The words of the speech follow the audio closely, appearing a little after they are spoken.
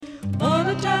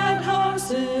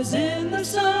horses in the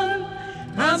sun.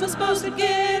 How am I supposed to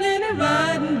get any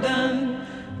riding done?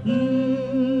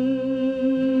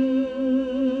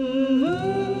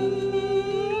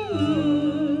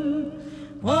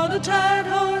 All the tired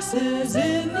horses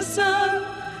in the sun.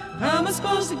 How am I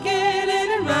supposed to get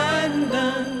any riding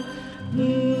done?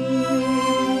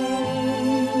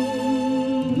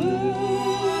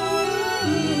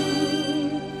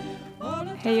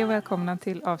 Hej och välkomna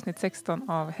till avsnitt 16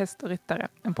 av Häst och ryttare,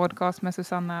 en podcast med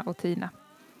Susanna och Tina.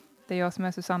 Det är jag som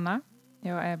är Susanna.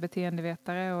 Jag är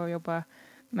beteendevetare och jobbar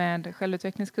med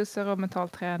självutvecklingskurser och mental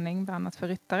träning, bland annat för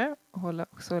ryttare, och håller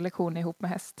också lektioner ihop med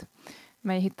häst.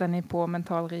 Mig hittar ni på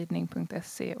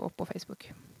mentalridning.se och på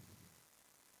Facebook.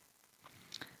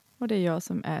 Och det är jag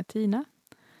som är Tina.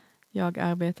 Jag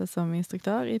arbetar som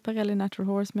instruktör i Parelli Natural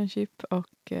Horsemanship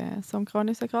och som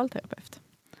kraniosakralterapeut.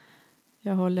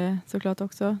 Jag håller såklart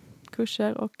också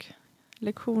kurser och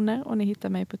lektioner och ni hittar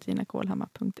mig på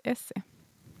tinakolhammar.se.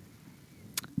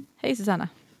 Hej Susanna.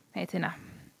 Hej Tina.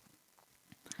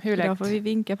 Hur är läget? Idag får vi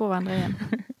vinka på varandra igen.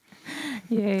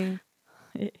 Yay.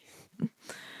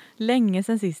 Länge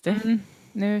sedan sist.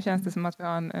 Nu känns det som att vi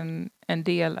har en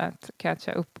del att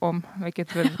catcha upp om,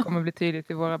 vilket väl kommer bli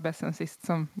tydligt i våra bäst sen sist,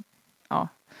 som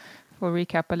får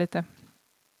recappa lite.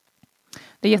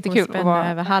 Det är jättekul att vara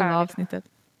över halva avsnittet.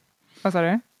 Vad sa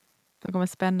du? De kommer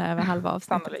spänna över halva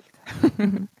avsnittet. Sannolikt.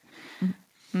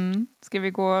 Ska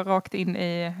vi gå rakt in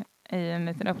i en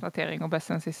liten uppdatering och bäst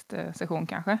sen sist session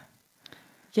kanske?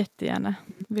 Jättegärna.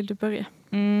 Vill du börja?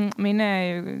 Min är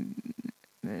ju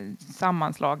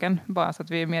sammanslagen, bara så att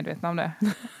vi är medvetna om det.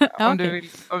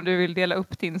 Om du vill dela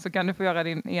upp din så kan du få göra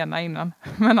din ena innan.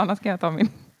 Men annars kan jag ta min.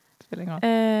 Spelar ingen roll.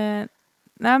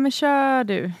 Nej men kör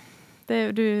du.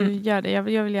 Du gör det. Jag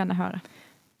vill gärna höra.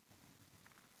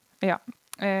 Ja.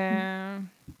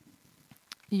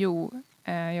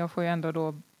 Jag får ju ändå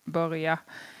då börja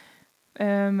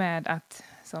med att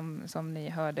som ni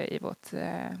hörde i vårt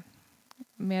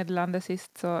meddelande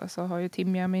sist så har ju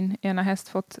Timja, min ena häst,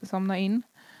 fått somna in.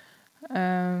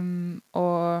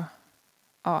 Och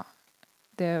ja,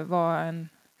 det var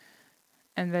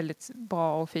en väldigt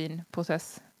bra och fin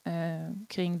process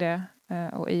kring det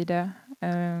och i det.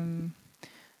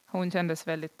 Hon kändes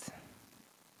väldigt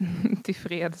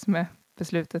tillfreds med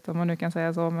beslutet, om man nu kan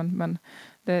säga så, men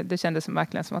det kändes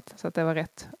verkligen som att det var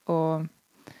rätt. Och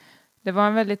det var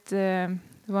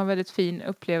en väldigt fin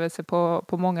upplevelse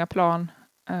på många plan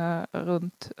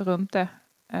runt det.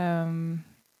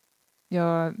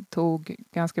 Jag tog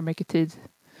ganska mycket tid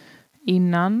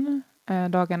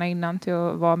dagarna innan till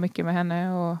att vara mycket med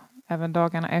henne, och även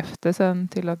dagarna efter sen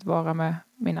till att vara med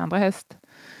min andra häst.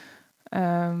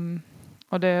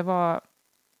 Och det var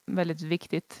väldigt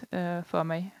viktigt för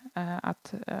mig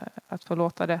att få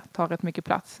låta det ta rätt mycket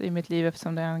plats i mitt liv,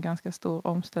 eftersom det är en ganska stor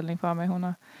omställning för mig. Hon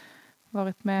har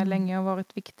varit med länge och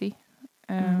varit viktig.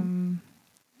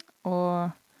 Och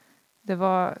det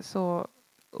var så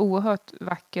oerhört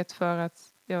vackert för att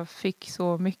jag fick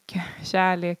så mycket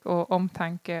kärlek och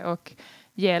omtanke och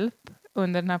hjälp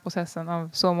under den här processen av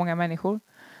så många människor.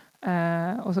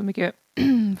 Och så mycket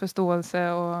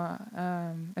förståelse, och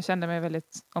jag kände mig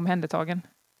väldigt omhändertagen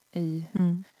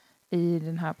i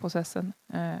den här processen.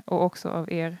 Och också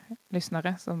av er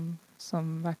lyssnare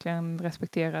som verkligen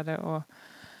respekterade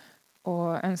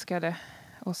och önskade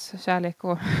oss kärlek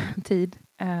och tid.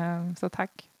 Så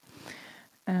tack.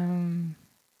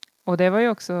 Och det var ju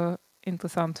också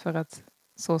intressant, för att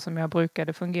så som jag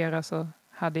brukade fungera så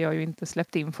hade jag ju inte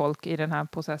släppt in folk i den här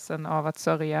processen av att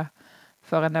sörja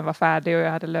förrän den var färdig och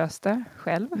jag hade löst det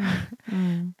själv.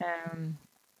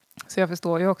 Så jag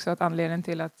förstår ju också att anledningen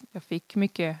till att jag fick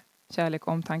mycket kärlek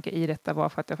och omtanke i detta var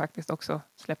för att jag faktiskt också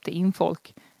släppte in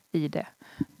folk i det.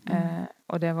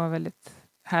 Och det var väldigt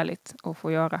härligt att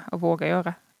få göra och våga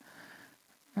göra.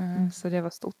 Så det var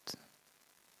stort.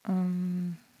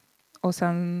 Och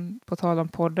sen på tal om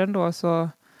podden då, så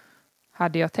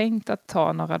hade jag tänkt att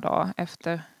ta några dagar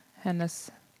efter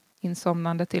hennes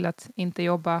insomnande till att inte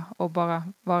jobba och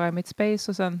bara vara i mitt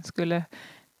space, och sen skulle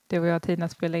det och jag Tina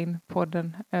spela in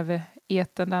podden över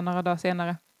etern där några dagar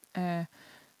senare.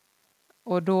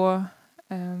 Och då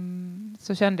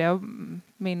så kände jag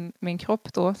min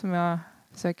kropp då, som jag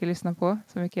försöker lyssna på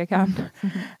så mycket jag kan,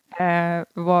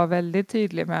 var väldigt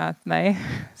tydlig med att nej,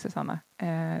 Susanna,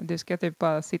 du ska typ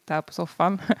bara sitta här på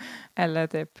soffan eller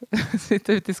typ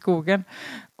sitta ute i skogen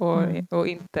och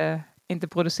inte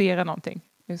producera någonting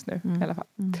just nu i alla fall.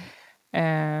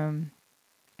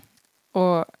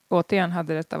 Och återigen,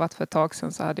 hade detta varit för ett tag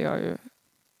sedan så hade jag ju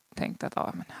tänkt att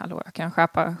jag kan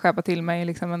skärpa till mig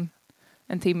liksom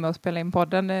en timme och spela in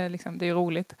podden. Det är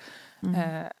roligt.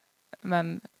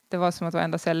 Men det var som att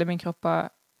varenda cell i min kropp bara,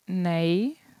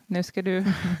 nej, nu ska du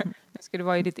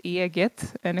vara i ditt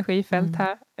eget energifält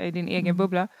här, i din egen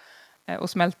bubbla och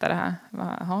smälta det här.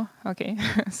 Jaha, okej.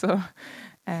 Så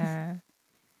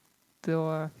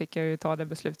då fick jag ju ta det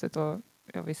beslutet och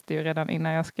jag visste ju redan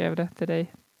innan jag skrev det till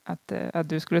dig att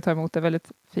du skulle ta emot det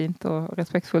väldigt fint och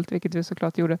respektfullt, vilket du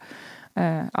såklart gjorde.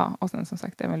 Och sen som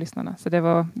sagt även lyssnarna. Så det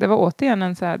var återigen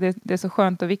en så här, det är så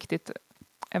skönt och viktigt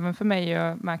även för mig.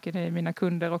 Jag märker det i mina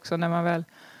kunder också när man väl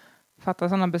fattar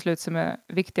sådana beslut som är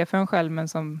viktiga för en själv men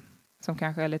som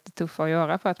kanske är lite tuffa att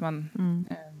göra för att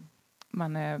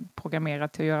man är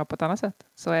programmerad till att göra på ett annat sätt.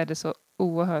 Så är det så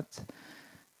oerhört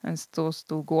en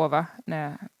stor gåva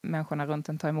när människorna runt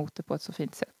en tar emot det på ett så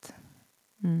fint sätt.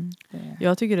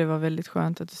 Jag tycker det var väldigt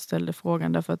skönt att du ställde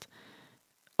frågan därför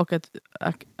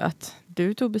att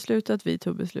du tog beslutet, att vi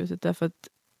tog beslutet därför att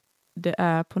det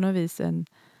är på något vis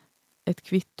ett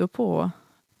kvitto på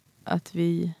att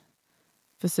vi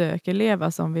försöker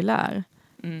leva som vi lär.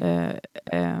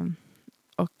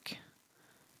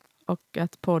 Och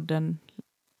att podden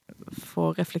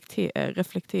får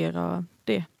reflektera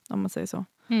det, om man säger så.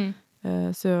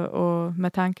 Och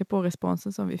med tanke på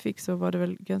responsen som vi fick så var det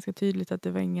väl ganska tydligt att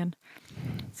det var ingen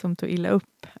som tog illa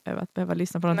upp över att behöva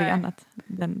lyssna på någonting annat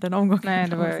den omgången. Nej,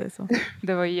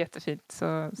 det var jättefint.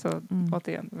 Så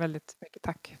återigen, väldigt mycket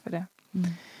tack för det.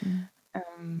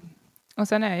 Och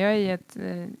sen är jag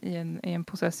i en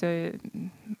process, jag är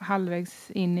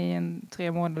halvvägs in i en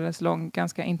 3 månaders lång,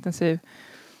 ganska intensiv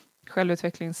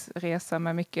självutvecklingsresa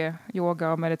med mycket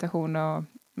yoga och meditation och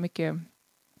mycket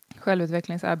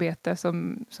självutvecklingsarbete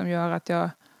som gör att jag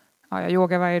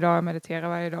yogar varje dag, mediterar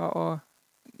varje dag och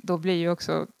då blir ju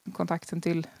också kontakten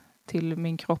till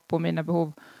min kropp och mina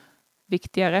behov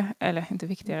viktigare, eller inte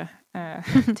viktigare,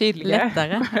 tydligare.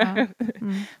 Lättare.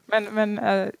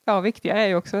 Men viktigare är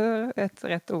ju också ett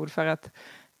rätt ord för att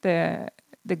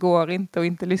det går inte att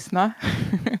inte lyssna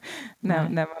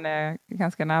när man är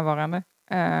ganska närvarande.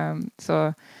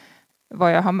 Så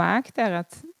vad jag har märkt är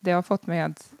att det har fått mig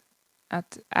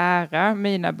att ära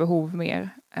mina behov mer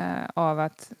av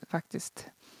att faktiskt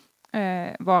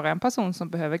vara en person som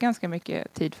behöver ganska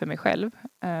mycket tid för mig själv.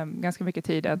 Ganska mycket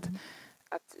tid att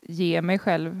ge mig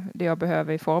själv det jag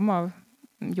behöver i form av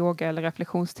yoga eller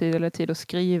reflektionstid eller tid att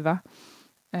skriva.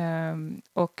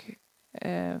 Och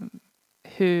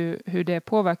hur det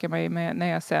påverkar mig när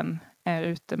jag sen är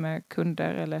ute med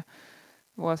kunder eller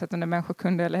oavsett om det är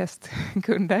människokunder eller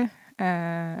hästkunder.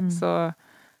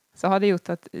 Så har det gjort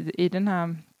att i den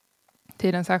här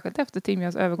tiden, särskilt efter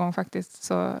Timjas övergång faktiskt,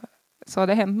 så har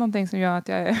det hänt någonting som gör att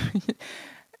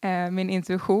min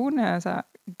intuition är så här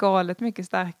galet mycket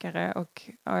starkare och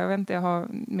jag vet inte, jag har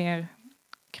mer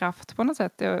kraft på något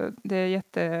sätt. Det är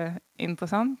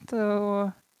jätteintressant och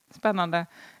spännande.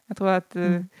 Jag tror att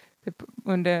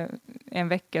under en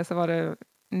vecka så var det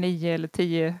 9 eller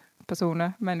 10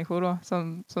 människor då,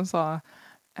 som sa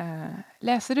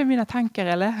läser du mina tankar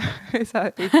eller? Så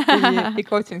här, i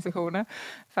coaching-sessioner.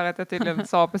 För att jag tydligen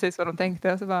sa precis vad de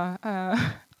tänkte. Så bara,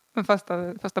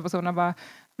 första personen bara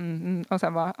och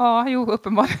sen bara,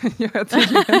 uppenbarligen gör jag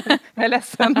tydligen. Jag är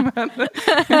ledsen.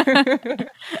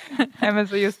 Men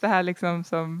så just det här liksom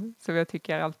som jag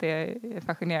tycker alltid är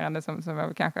fascinerande, som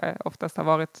jag kanske oftast har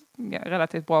varit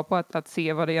relativt bra på att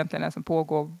se vad det egentligen är som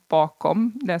pågår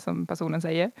bakom det som personen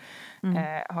säger.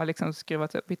 Har liksom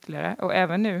skruvat upp ytterligare. Och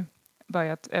även nu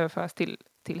börjat överföras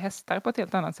till hästar på ett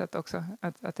helt annat sätt också.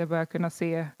 Att jag börjar kunna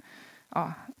se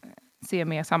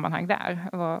mer sammanhang där.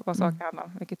 Vad saker handlar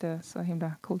om. Vilket är så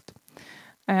himla coolt.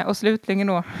 Och slutligen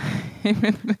då i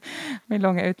min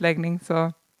långa utläggning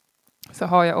så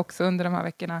har jag också under de här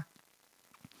veckorna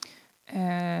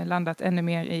landat ännu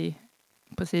mer i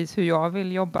precis hur jag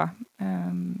vill jobba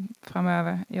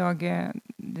framöver.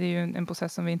 Det är ju en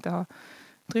process som vi inte har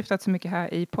dryftat så mycket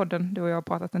här i podden. Du och jag har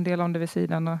pratat en del om det vid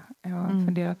sidan och jag har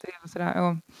funderat och sådär.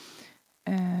 Och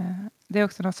det är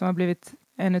också något som har blivit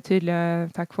ännu tydligare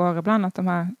tack vare bland annat de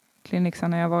här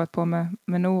kliniksarna jag har varit på med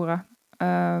Nora.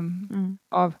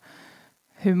 Av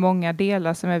hur många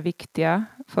delar som är viktiga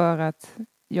för att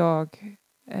jag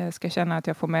ska känna att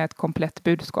jag får med ett komplett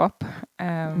budskap.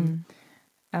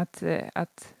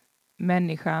 Att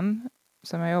människan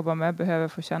som jag jobbar med behöver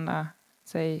få känna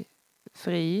sig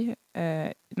fri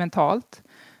mentalt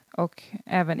och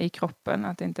även i kroppen,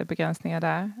 att det inte är begränsningar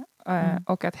där.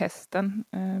 Och att hästen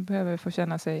behöver få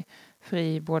känna sig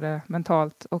fri både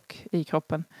mentalt och i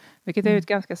kroppen. Vilket är ett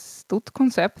ganska stort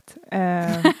koncept.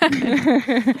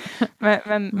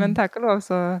 Men tack och lov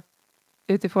så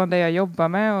utifrån det jag jobbar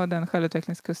med och den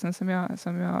självutvecklingskursen som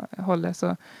jag håller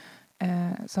så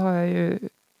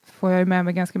får jag ju med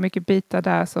mig ganska mycket bitar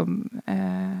där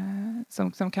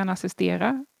som kan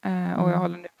assistera. Och jag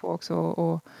håller nu på också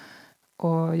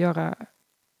och göra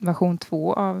version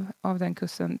 2 av den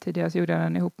kursen. Tidigare så gjorde jag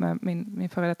den ihop med min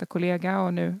före detta kollega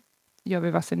och nu gör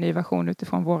vi varsin ny version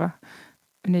utifrån våra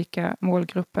unika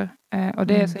målgrupper. Och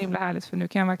det är så himla härligt för nu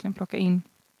kan jag verkligen plocka in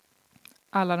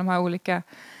alla de här olika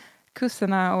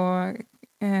kurserna och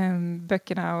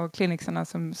böckerna och klinikserna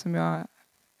som jag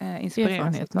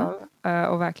inspireras av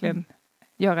och verkligen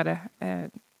göra det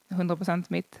 100%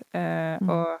 mitt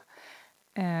och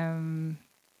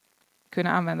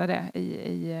kunna använda det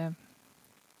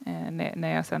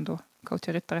när jag sen då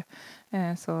coachar ryttare.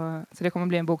 Så det kommer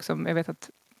bli en bok som jag vet att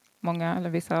många eller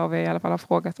vissa av er i alla fall har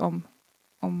frågat om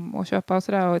att köpa och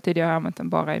sådär. Och tidigare har jag använt den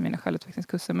bara i mina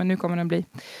självutvecklingskurser. Men nu kommer den bli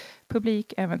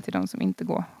publik även till de som inte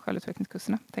går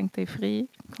självutvecklingskurserna. Tänk dig fri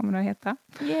kommer den att heta.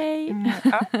 Yay!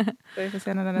 Ja, så vi får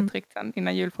se när den är tryckt sen.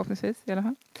 Innan jul förhoppningsvis i alla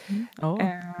fall.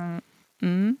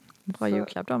 Bra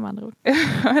julklapp då med andra ord.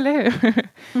 Eller hur?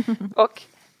 Och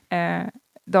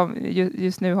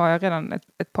just nu har jag redan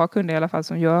ett par kunder i alla fall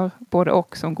som gör både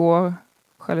och som går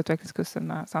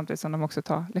självutvecklingskurserna samtidigt som de också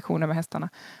tar lektioner med hästarna.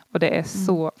 Och det är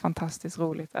så fantastiskt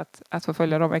roligt att få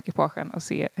följa de ekipagen och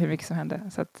se hur mycket som händer.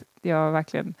 Så att jag är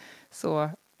verkligen så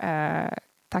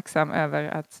tacksam över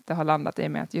att det har landat i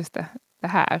mig att just det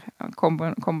här,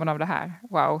 kombon av det här,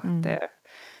 wow, det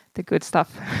är good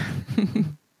stuff.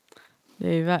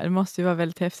 Det måste ju vara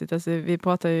väldigt häftigt. Alltså, vi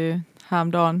pratade ju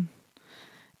häromdagen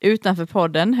utanför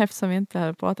podden eftersom vi inte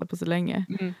hade pratat på så länge.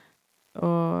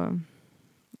 Och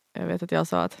jag vet att jag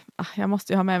sa att jag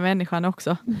måste ju ha med människan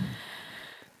också.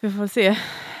 Vi får se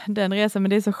den resan. Men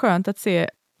det är så skönt att se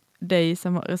dig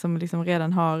som liksom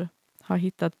redan har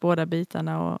hittat båda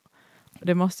bitarna. Och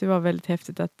det måste ju vara väldigt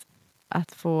häftigt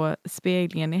att få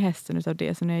speglingen i hästen utav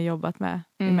det som ni har jobbat med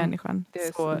i människan. Det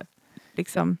är så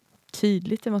liksom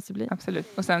tydligt det måste bli.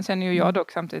 Absolut. Och sen känner ju jag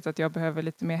dock samtidigt att jag behöver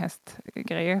lite mer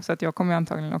hästgrejer. Så att jag kommer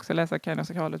antagligen också läsa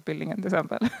kraniosakralutbildningen till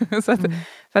exempel. Så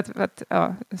att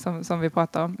ja, som vi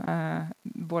pratar om,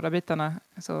 båda bitarna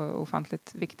är så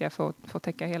ofantligt viktiga för att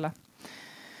täcka hela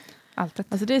alltet.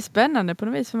 Alltså det är spännande på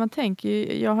något vis, för man tänker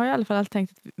ju, jag har i alla fall alltid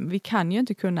tänkt att vi kan ju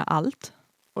inte kunna allt.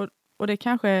 Och det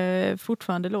kanske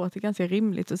fortfarande låter ganska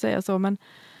rimligt att säga så, men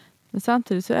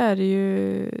samtidigt så är det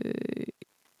ju,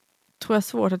 tror jag,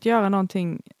 svårt att göra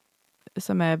någonting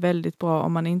som är väldigt bra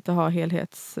om man inte har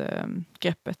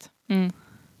helhetsgreppet.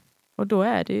 Och då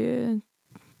är det ju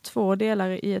 2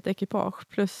 delar i ett ekipage,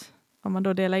 plus om man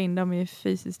då delar in dem i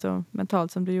fysiskt och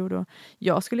mentalt som du gjorde.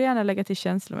 Jag skulle gärna lägga till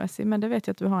känslomässigt, men det vet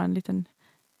jag att du har en liten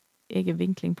egen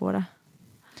vinkling på det.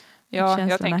 Ja,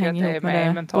 jag tänker att det är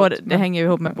med mentalt. Det hänger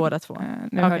ihop med båda två.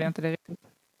 Nu hörde jag inte det riktigt.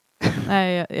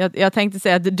 Nej, jag tänkte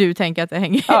säga att du tänker att det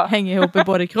hänger ihop med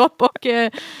både kropp och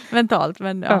mentalt.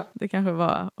 Men det kanske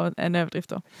var en överdrift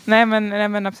då. Nej,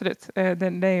 men absolut.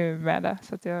 Det är ju med där.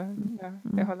 Så att jag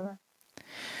håller med.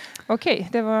 Okej,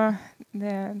 det var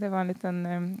en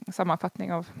liten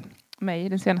sammanfattning av mig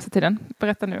den senaste tiden.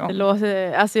 Berätta nu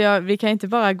om. Vi kan inte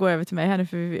bara gå över till mig här nu,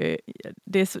 för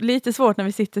det är lite svårt när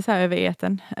vi sitter så här över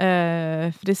eten.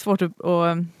 För det är svårt att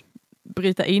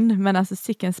bryta in, men alltså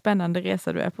sicken spännande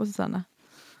resa du är på, Susanna.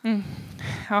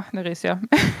 Ja, nu ryser jag.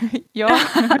 Ja,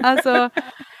 alltså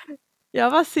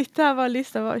jag bara sitter här och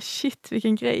lyssnar och shit,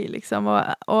 vilken grej liksom.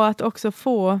 Och att också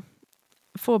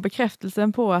få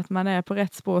bekräftelsen på att man är på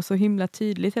rätt spår så himla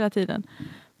tydligt hela tiden.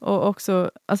 Och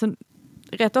också, alltså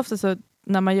rätt ofta så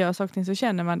när man gör saker så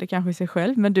känner man det kanske i sig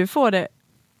själv, men du får det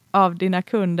av dina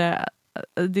kunder.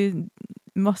 Det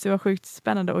måste vara sjukt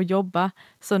spännande att jobba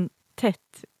så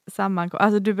tätt samman.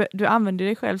 Alltså du använder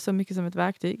dig själv så mycket som ett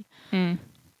verktyg.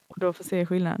 Och då får se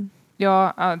skillnaden.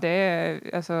 Ja, det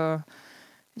är alltså,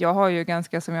 jag har ju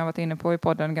ganska, som jag varit inne på i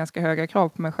podden, ganska höga krav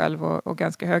på mig själv och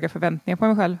ganska höga förväntningar på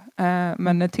mig själv.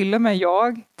 Men när till och med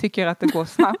jag tycker att det går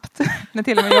snabbt, när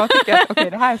till och med jag tycker att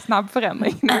okej, det här är snabb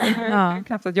förändring.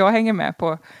 Knappt att jag hänger med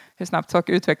på hur snabbt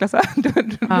saker utvecklas här. Då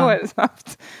är det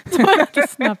snabbt. Då är det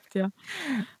snabbt,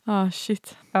 ja.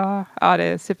 Shit. Ja, det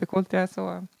är supercoolt. Jag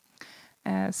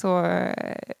är så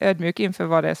ödmjuk inför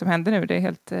vad det är som händer nu. Det är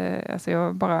helt, alltså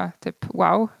jag bara typ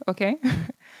wow, okej.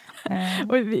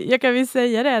 Och jag kan väl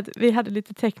säga det att vi hade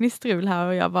lite tekniskt strul här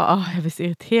och jag bara, jag blir så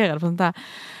irriterad på sånt där.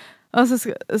 Och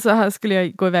så här skulle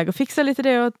jag gå iväg och fixa lite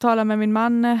det och tala med min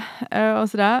man och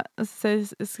sådär. Och så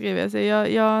skriver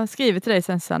jag skriver till dig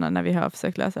sen, Susanna, när vi har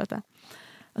försökt lösa detta.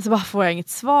 Och så bara får jag inget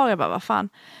svar. Jag bara, vad fan,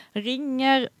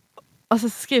 ringer. Och så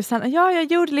skrivs han, jag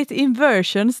gjorde lite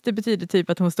inversions. Det betyder typ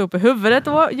att hon stod på huvudet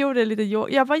och gjorde lite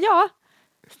jag bara,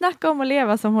 snacka om att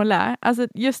leva som hon lär. Alltså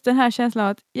just den här känslan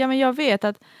av att, men jag vet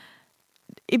att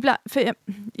ibland, för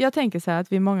jag tänker så här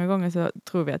att vi många gånger så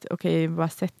tror vi att okej, jag bara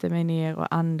sätter mig ner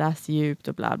och andas djupt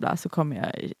och bla bla, så kommer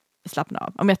jag slappna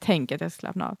av. Om jag tänker att jag ska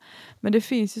slappna av. Men det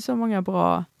finns ju så många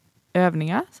bra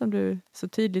övningar som du så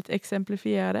tydligt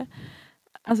exemplifierade.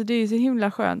 Alltså det är ju så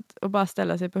himla skönt att bara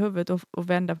ställa sig på huvudet och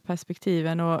vända på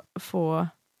perspektiven och få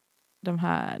de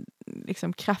här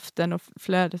liksom kraften och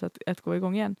flödet att gå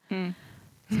igång igen.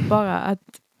 Bara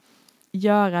att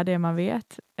göra det man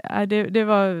vet. Det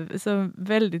var så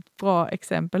väldigt bra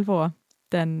exempel på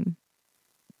den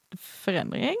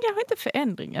förändringen. Kanske inte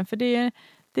förändringen, för det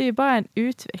är bara en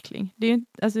utveckling. Det är ju,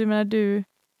 alltså jag menar,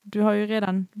 du har ju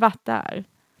redan varit där.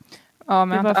 Ja, men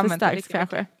det jag har var inte använt det lika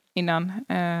kanske innan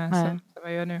som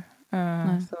jag gör nu.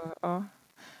 Så, ja.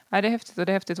 Ja, det är häftigt, och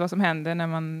det är häftigt vad som händer när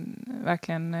man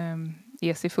verkligen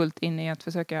ger sig fullt in i att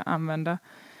försöka använda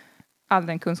all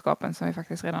den kunskapen som vi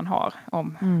faktiskt redan har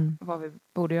om vad vi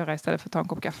borde göra istället för att ta en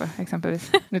kopp kaffe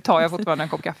exempelvis. Nu tar jag fortfarande en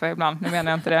kopp kaffe ibland, nu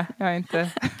menar jag inte det. Jag är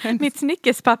inte... Mitt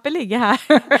snickerspapper ligger här.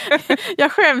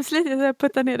 Jag skäms lite att jag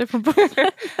puttar ner det på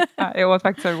bordet. Ja, jag åt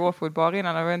faktiskt en rawfoodbar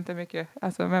innan, det var inte mycket,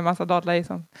 alltså med massa dadlar i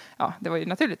som, ja, det var ju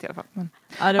naturligt i alla fall. Men,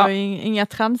 det var ju inga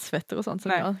transfetter och sånt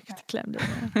som jag klämde.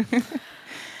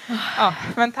 Ja,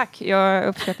 men tack. Jag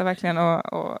uppskattar verkligen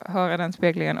att höra den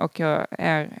speglingen, och jag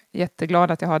är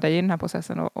jätteglad att jag har dig i den här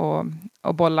processen och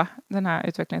bolla den här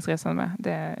utvecklingsresan med.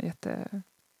 Det är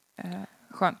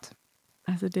jätteskönt.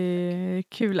 Alltså det är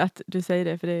kul att du säger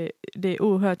det, för det är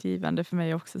oerhört givande för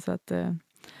mig också. Så att,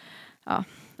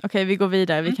 okej, vi går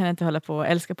vidare. Vi kan inte hålla på och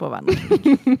älska på varandra.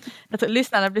 Jag tror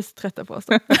lyssnarna blir så trötta på oss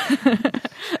då.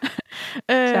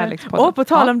 Och på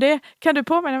tal om det, kan du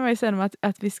påminna mig sen om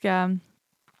att vi ska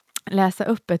läsa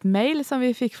upp ett mejl som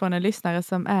vi fick från en lyssnare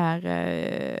som är,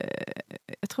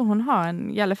 jag tror hon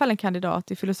har i alla fall en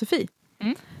kandidat i filosofi.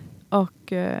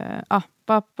 Och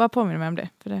bara påminna mig om det,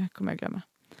 för det kommer jag glömma.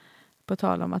 På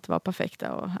tal om att vara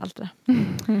perfekta och allt det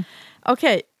där.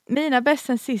 Okej, mina bäst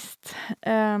sen sist.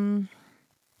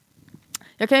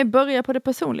 Jag kan ju börja på det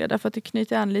personliga, därför att det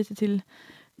knyter an lite till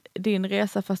din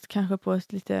resa, fast kanske på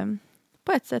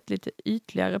ett sätt lite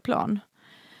ytligare plan.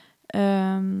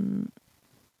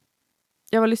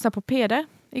 Jag var och lyssnade på Peder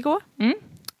igår.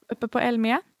 Uppe på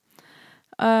Elmia.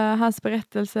 Hans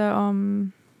berättelse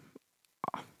om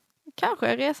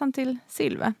kanske resan till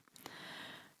Silver.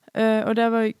 Och det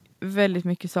var väldigt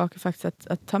mycket saker faktiskt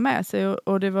att ta med sig.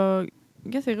 Och det var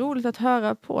ganska roligt att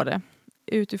höra på det.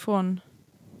 Utifrån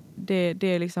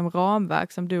det liksom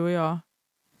ramverk som du och jag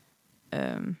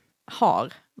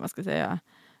har, vad ska jag säga,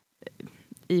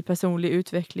 i personlig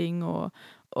utveckling och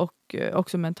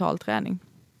också mental träning.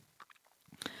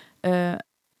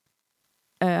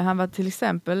 Han var till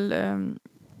exempel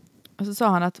och så sa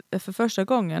han att för första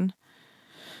gången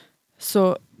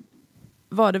så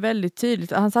var det väldigt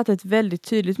tydligt, han satte ett väldigt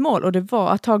tydligt mål, och det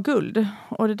var att ta guld.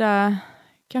 Och det där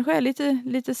kanske är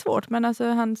lite svårt, men alltså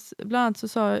bland annat så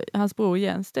sa hans bror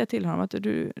Jens det till honom, att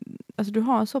du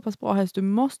har en så pass bra häst,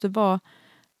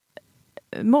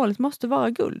 målet måste vara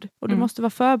guld, och du måste vara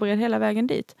förberedd hela vägen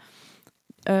dit.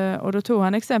 Och då tog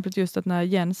han exemplet just att när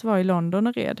Jens var i London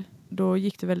och red, då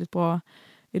gick det väldigt bra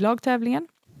i lagtävlingen.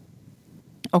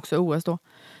 Också OS då.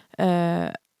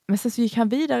 Men sen så gick han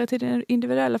vidare till den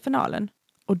individuella finalen.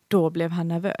 Och då blev han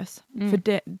nervös.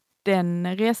 För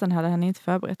den resan hade han inte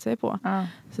förberett sig på.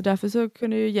 Så därför så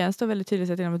kunde ju Jens då väldigt tydligt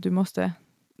säga till honom att du måste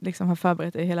liksom ha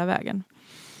förberett dig hela vägen.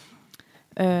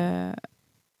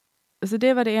 Så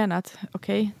det var det ena, att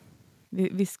okej,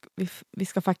 vi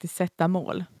ska faktiskt sätta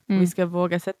mål. Vi ska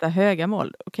våga sätta höga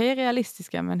mål. Okej,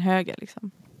 realistiska, men höga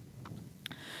liksom.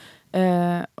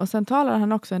 Och sen talade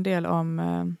han också en del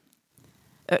om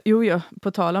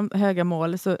på tal om höga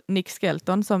mål, så Nick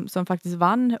Skelton som faktiskt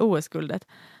vann OS-guldet.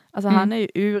 Alltså han är ju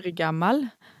urgammal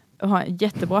och har en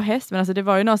jättebra häst, men alltså det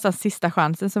var ju någonstans sista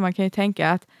chansen, så man kan ju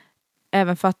tänka att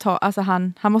även för att alltså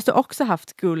han måste också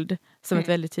haft guld som ett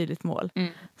väldigt tydligt mål.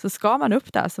 Så ska man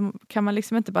upp där, så kan man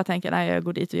liksom inte bara tänka, nej, jag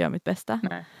går dit och gör mitt bästa.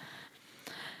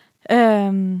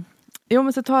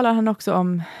 Men så talar han också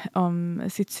om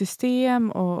sitt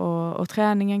system och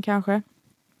träningen kanske.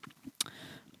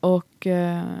 Och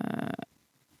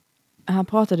han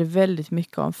pratade väldigt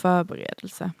mycket om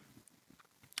förberedelse.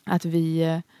 Att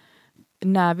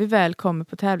när vi väl kommer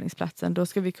på tävlingsplatsen, då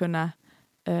ska vi kunna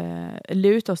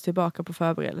luta oss tillbaka på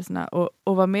förberedelserna.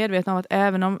 Och vara medvetna om att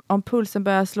även om pulsen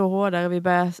börjar slå hårdare, vi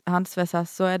börjar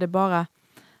handsvetsas, så är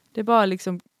det bara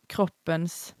liksom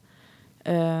kroppens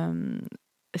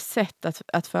sätt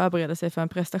att förbereda sig för en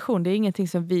prestation. Det är ingenting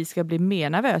som vi ska bli mer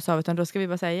nervösa av, utan då ska vi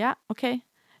bara säga, ja, okej,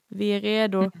 vi är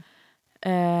redo.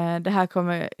 Det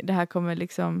här kommer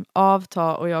liksom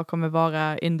avta, och jag kommer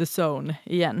vara in the zone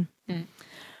igen.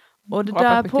 Och det Bra där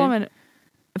perspektiv. påminner...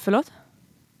 Förlåt?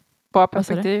 Bra Vad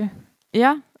sa du? perspektiv.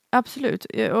 Ja, absolut.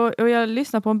 Och jag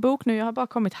lyssnar på en bok nu. Jag har bara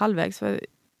kommit halvvägs. För,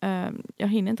 jag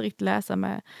hinner inte riktigt läsa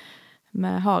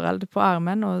med Harald på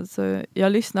armen. Och så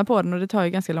jag lyssnar på den och det tar ju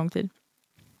ganska lång tid.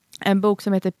 En bok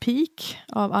som heter Peak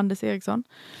av Anders Eriksson.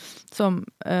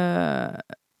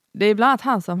 Det är bland annat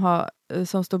han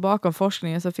som står bakom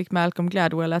forskningen som fick Malcolm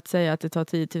Gladwell att säga att det tar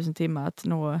 10 000 timmar att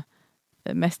nå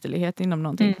mästerlighet inom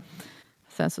någonting.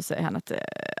 Sen så säger han att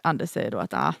Anders säger då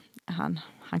att han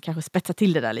kanske spetsar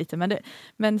till det där lite.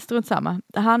 Men strunt samma.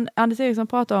 Anders Eriksson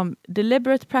pratar om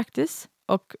deliberate practice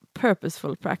och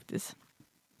purposeful practice.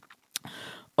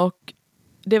 Och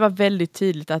det var väldigt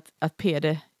tydligt att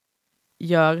PD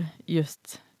gör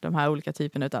just de här olika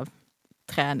typerna av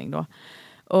träning då.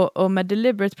 Och med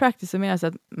deliberate practice så menas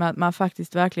att man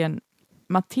faktiskt verkligen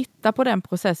man tittar på den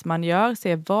process man gör,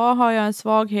 ser var har jag en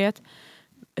svaghet,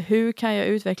 hur kan jag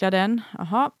utveckla den?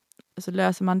 Aha, så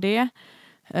löser man det.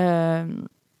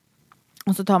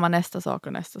 Och så tar man nästa sak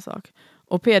och nästa sak.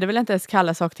 Och Peder vill inte ens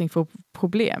kalla saker och ting för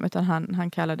problem, utan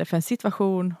han kallar det för en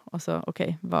situation och så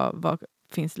okej, vad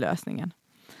finns lösningen?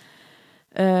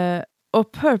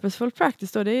 Och purposeful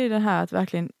practice då, det är det här att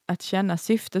verkligen att känna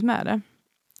syftet med det.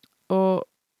 Och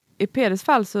i Peders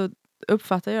fall så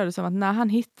uppfattar jag det som att när han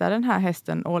hittade den här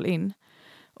hästen all in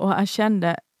och han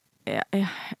kände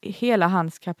hela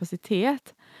hans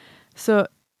kapacitet, så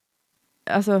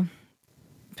alltså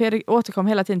Peder återkom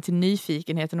hela tiden till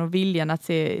nyfikenheten och viljan att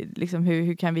se liksom,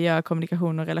 hur kan vi göra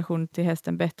kommunikation och relation till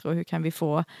hästen bättre och hur kan vi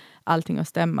få allting att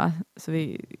stämma så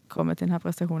vi kommer till den här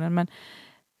prestationen.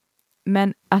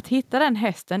 Men att hitta den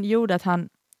hästen gjorde att han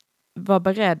var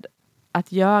beredd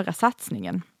att göra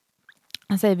satsningen.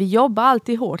 Han säger, vi jobbar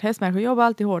alltid hårt, hästmänniskor jobbar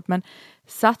alltid hårt, men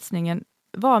satsningen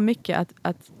var mycket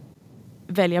att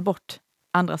välja bort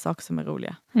andra saker som är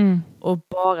roliga. Och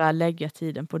bara lägga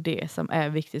tiden på det som är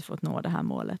viktigt för att nå det här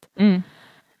målet.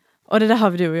 Och det där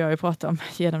har du och jag ju pratat om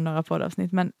genom några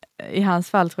poddavsnitt, men i hans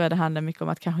fall tror jag det handlar mycket om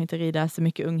att kanske inte rida så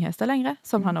mycket unghästar längre,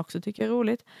 som han också tycker är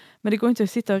roligt. Men det går inte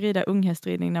att sitta och rida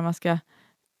unghästridning när man ska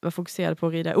vara fokuserad på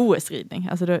att rida OS-ridning.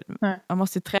 Alltså man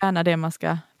måste träna det man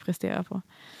ska prestera på.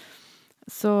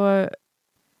 Så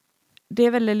det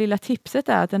är väl det lilla tipset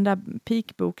är att den där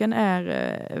Peak-boken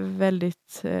är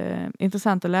väldigt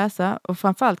intressant att läsa. Och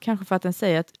framförallt kanske för att den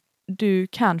säger att du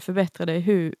kan förbättra dig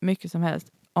hur mycket som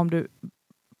helst om du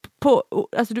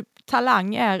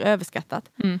talang är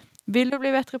överskattat. Vill du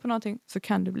bli bättre på någonting så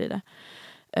kan du bli det.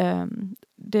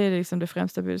 Det är liksom det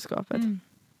främsta budskapet.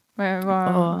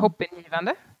 Var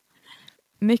hoppingivande.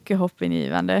 Mycket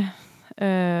hoppingivande.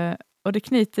 Och det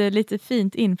knyter lite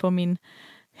fint in på min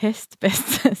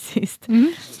hästbäst sist.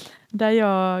 Där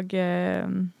jag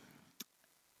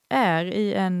är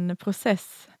i en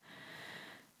process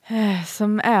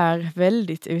som är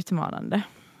väldigt utmanande.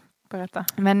 Berätta.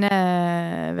 Men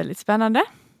väldigt spännande.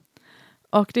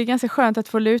 Och det är ganska skönt att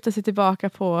få luta sig tillbaka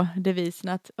på devisen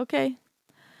att okej,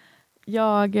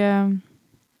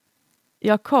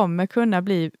 jag kommer kunna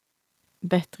bli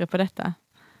bättre på detta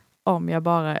om jag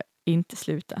bara inte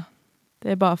slutar.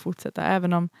 Det är bara att fortsätta.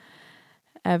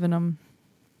 Även om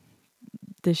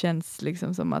det känns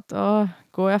liksom som att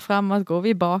går jag framåt, går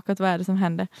vi bakåt, vad är det som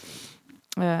händer?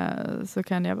 Så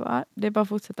kan jag det är bara att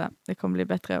fortsätta. Det kommer bli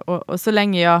bättre. Och så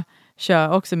länge jag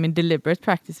kör också min deliberate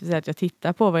practice, vill säga att jag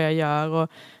tittar på vad jag gör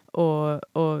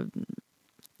och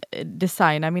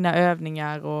designar mina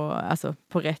övningar och alltså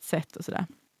på rätt sätt och sådär.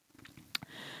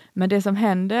 Men det som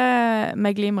händer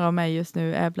med Glimra och mig just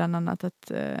nu är bland annat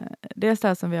att dels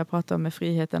det som vi har pratat om med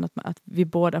friheten, att vi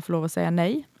båda får lov att säga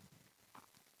nej.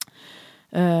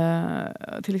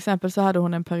 Till exempel så hade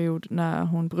hon en period när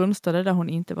hon brunstade där hon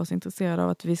inte var så intresserad av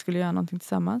att vi skulle göra någonting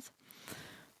tillsammans.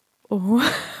 Och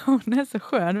hon är så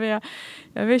skön.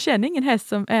 Jag känner ingen häst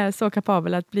som är så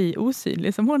kapabel att bli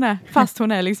osynlig som hon är, fast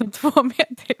hon är liksom 2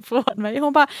 meter ifrån mig.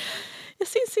 Hon bara, jag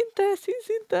syns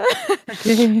inte.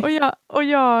 Okay. Och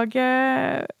jag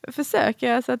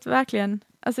försöker alltså att verkligen,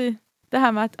 alltså det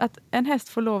här med att en häst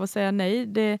får lov att säga nej,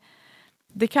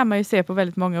 det kan man ju se på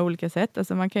väldigt många olika sätt.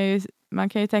 Alltså man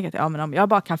kan ju tänka att men om jag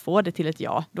bara kan få det till ett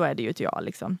ja, då är det ju ett ja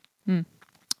liksom.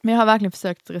 Men jag har verkligen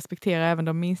försökt respektera även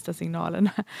de minsta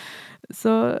signalerna.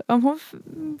 Så om hon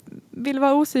vill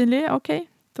vara osynlig, okej,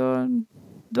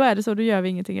 då är det så, då gör vi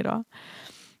ingenting idag.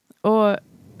 Och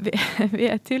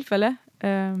vid ett tillfälle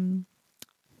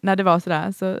när det var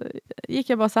sådär, så gick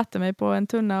jag bara och satte mig på en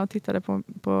tunna och tittade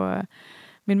på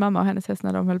min mamma och hennes häst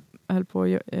när de höll på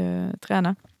att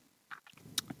träna.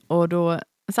 Och då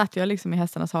satt jag liksom i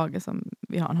hästarnas hage, som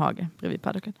vi har en hage bredvid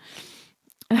paddocken.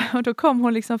 Och då kom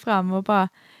hon liksom fram och bara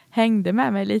hängde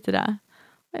med mig lite där.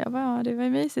 Och jag bara, det var ju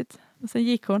mysigt. Och sen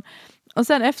gick hon. Och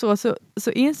sen efteråt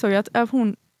så insåg jag att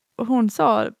hon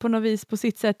sa på något vis på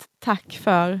sitt sätt tack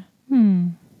för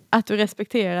att du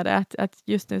respekterade att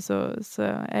just nu så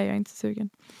är jag inte sugen.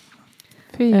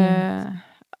 Fint.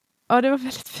 Ja, det var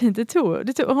väldigt fint. Det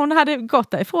tog, hon hade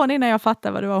gått därifrån innan jag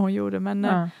fattade vad det var hon gjorde.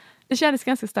 Men det kändes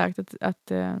ganska starkt att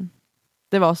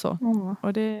det var så.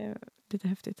 Och det är lite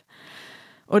häftigt.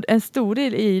 Och en stor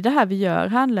del i det här vi gör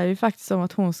handlar ju faktiskt om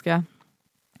att hon ska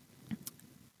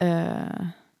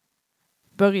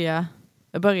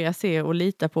börja se och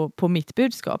lita på mitt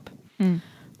budskap.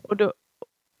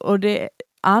 Och det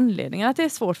anledningen att det är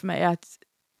svårt för mig är att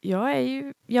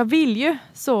jag vill ju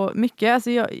så mycket.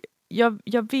 Alltså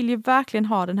jag vill ju verkligen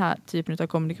ha den här typen av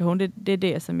kommunikation. Det är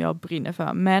det som jag brinner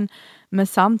för. Men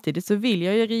samtidigt så vill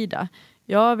jag ju rida.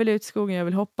 Jag vill ut i skogen, jag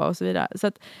vill hoppa och så vidare. Så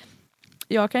att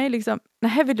jag kan ju liksom,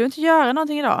 nej, vill du inte göra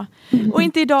någonting idag? Och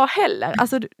inte idag heller.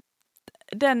 Alltså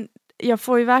jag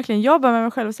får ju verkligen jobba med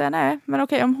mig själv och säga nej, men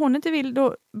okej, om hon inte vill,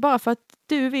 då, bara för att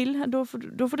du vill,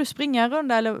 då får du springa en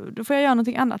runda eller då får jag göra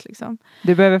någonting annat liksom.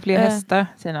 Du behöver fler hästar,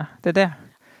 Tina. Det är det.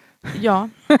 Ja.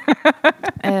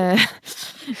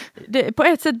 På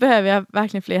ett sätt behöver jag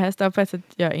verkligen fler hästar och på ett sätt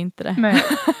gör jag inte det. Nej.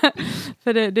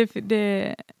 För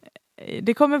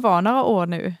det kommer vara några år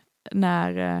nu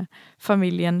när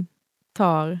familjen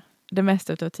tar det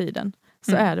mesta av tiden.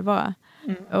 Så är det bara.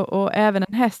 Och även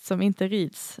en häst som inte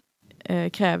rids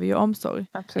kräver ju omsorg.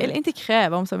 Absolut. Eller inte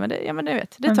kräver omsorg, men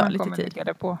det tar lite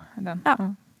tid. På den.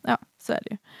 Ja, så är det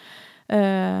ju.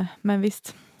 Men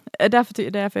visst.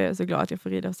 Därför är jag så glad att jag får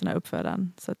rida hos den här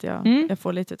uppfödaren. Så att jag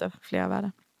får lite av flera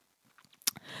världar.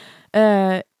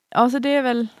 Alltså det är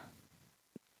väl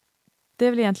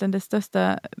egentligen det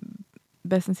största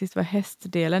bäst än sist var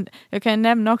hästdelen. Jag kan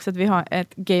nämna också att vi har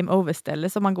ett game over-ställe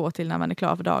som man går till när man är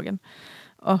klar för dagen.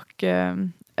 Och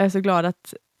jag är så glad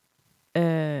att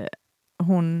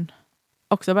hon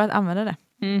också börjat använda det.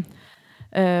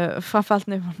 Framförallt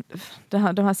nu,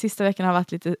 de här sista veckorna har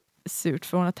varit lite surt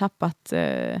för hon har tappat,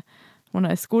 hon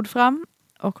är skodd fram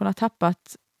och hon har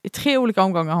tappat, i 3 olika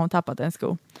omgångar har hon tappat en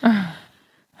sko.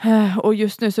 Och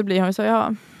just nu så blir hon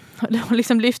så, hon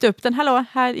liksom lyfter upp den, hallå,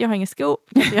 här, jag har ingen sko,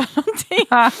 jag kan inte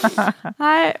göra någonting.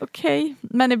 Nej, okej.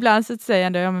 Men ibland så säger jag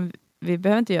ändå, men vi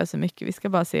behöver inte göra så mycket, vi ska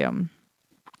bara se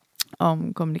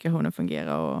om kommunikationen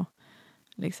fungerar och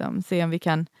liksom se om vi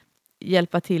kan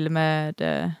hjälpa till med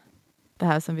det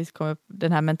här som vi kommer,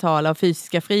 den här mentala och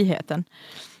fysiska friheten.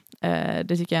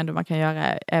 Det tycker jag ändå man kan göra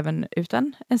även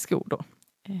utan en sko då.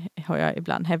 Har jag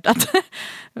ibland hävdat.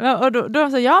 Och då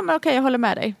sa jag, men okej, jag håller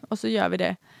med dig. Och så gör vi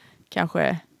det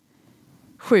kanske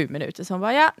 7 minuter. Så hon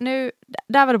bara, nu,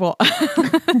 där var det bra.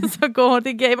 Så går hon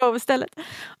till game over stället.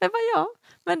 Och jag bara,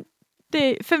 men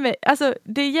det, för mig, alltså,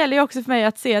 det gäller ju också för mig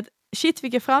att se att shit,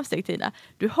 vilka framsteg, Tina.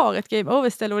 Du har ett game over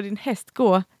ställe och din häst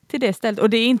går till det stället. Och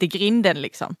det är inte grinden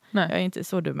liksom. Nej. Jag är inte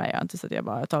så dum, jag är inte så att jag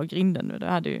bara tar grinden nu. Det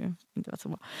hade ju inte varit så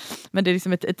bra. Men det är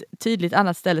liksom ett tydligt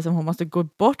annat ställe som hon måste gå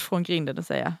bort från grinden och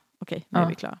säga, okej, nu är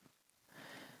vi klara.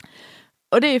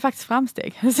 Och det är ju faktiskt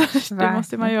framsteg. Så det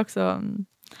måste man ju också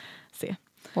se.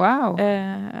 Wow.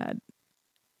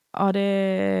 Ja, det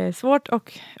är svårt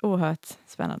och oerhört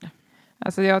spännande.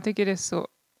 Alltså jag tycker det är så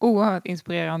oerhört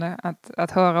inspirerande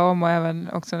att höra om och även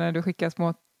också när du skickar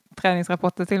små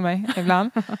träningsrapporter till mig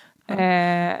ibland.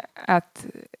 Att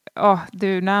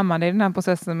du närmar dig den här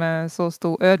processen med så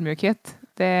stor ödmjukhet.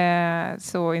 Det är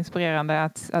så inspirerande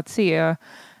att se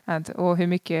och hur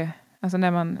mycket, alltså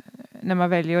när man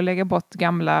väljer att lägga bort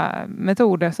gamla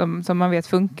metoder som man vet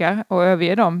funkar och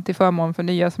överge dem till förmån för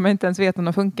nya som man inte ens vet om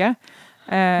de funkar.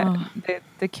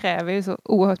 Det kräver ju så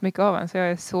oerhört mycket av en, så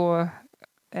jag är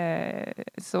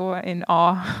så in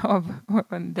awe av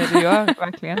det du gör,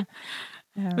 verkligen.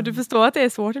 Men du förstår att det är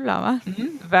svårt ibland, va?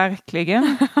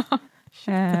 Verkligen.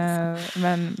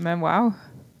 Men wow.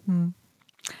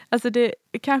 Alltså det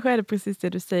kanske är det precis det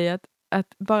du säger,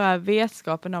 att bara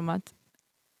vetskapen om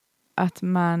att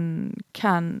man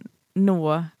kan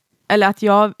nå, eller att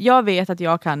jag vet att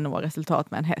jag kan nå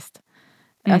resultat med en häst.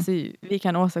 Alltså vi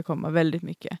kan åstadkomma väldigt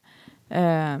mycket.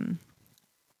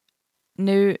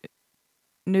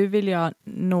 Nu vill jag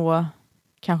nå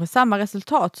kanske samma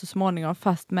resultat så småningom,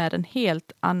 fast med en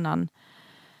helt annan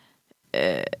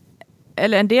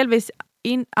eller en delvis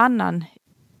annan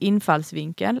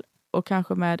infallsvinkel och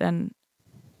kanske med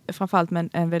framförallt med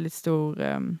en väldigt stor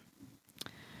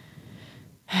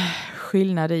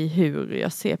skillnad i hur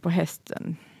jag ser på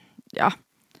hästen. Ja.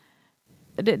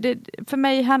 För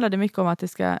mig handlar det mycket om att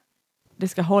det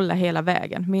ska hålla hela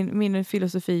vägen. Min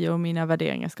filosofi och mina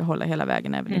värderingar ska hålla hela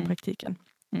vägen även i praktiken.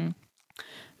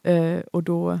 Och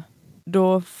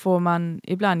då får man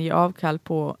ibland ge avkall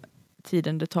på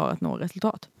tiden det tar att nå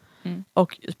resultat.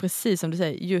 Och precis som du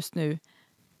säger, just nu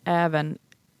även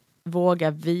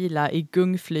våga vila i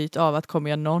gungflyt av att kommer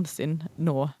jag någonsin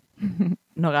nå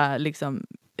några liksom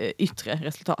yttre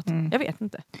resultat. Jag vet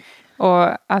inte.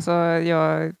 Och alltså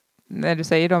när du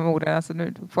säger de orden, alltså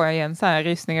nu får jag igen så här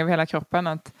rysning över hela kroppen,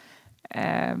 att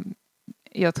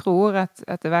jag tror att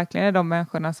det verkligen är de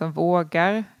människorna som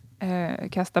vågar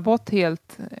kasta bort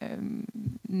helt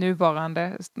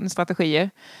nuvarande strategier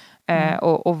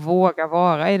och våga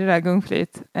vara i det där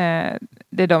gungflyt.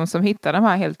 Det är de som hittar de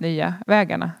här helt nya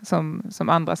vägarna som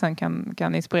andra sen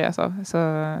kan inspireras av. Så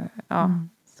ja.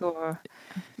 Så.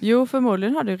 Jo,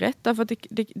 förmodligen har du rätt. Därför att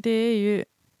det är ju...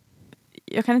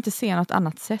 Jag kan inte se något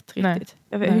annat sätt riktigt.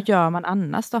 Hur gör man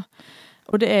annars då?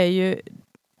 Och det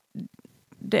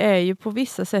är ju på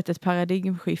vissa sätt ett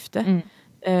paradigmskifte.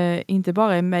 Inte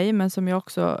bara i mig, men som jag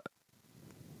också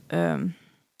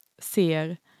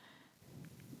ser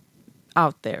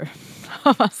out there,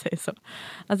 om man säger så.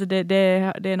 Alltså det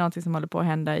är någonting som håller på att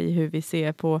hända i hur vi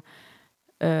ser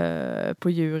på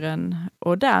djuren,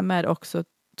 och därmed också,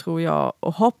 tror jag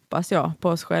och hoppas jag, på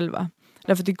oss själva.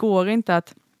 Därför det går inte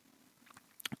att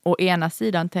å ena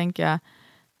sidan tänka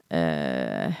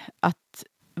att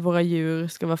våra djur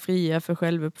ska vara fria för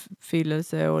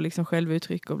självuppfyllelse och liksom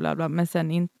självuttryck och bla bla, men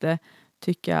sen inte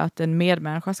tycka att en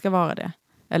medmänniska ska vara det.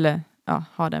 Eller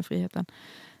ha den friheten.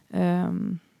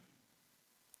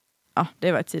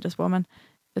 Det var ett sidospår, men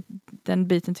den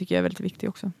biten tycker jag är väldigt viktig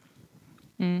också.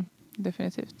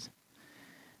 Definitivt.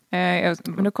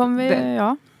 Men då kommer vi,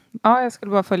 Ja, jag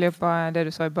skulle bara följa upp det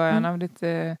du sa i början av ditt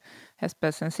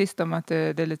hästbälsen sist, om att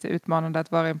det är lite utmanande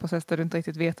att vara i en process där du inte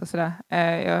riktigt vet och sådär.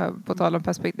 På tal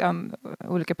om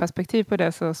olika perspektiv på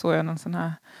det, så såg jag någon sån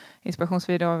här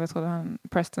inspirationsvideo av, jag tror det var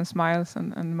Preston Smiles,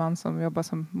 en man som jobbar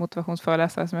som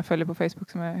motivationsföreläsare som jag följer på Facebook,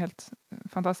 som är helt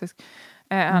fantastisk.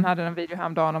 Han hade en video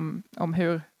häromdagen om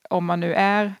hur, om man nu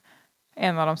är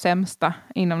en av de sämsta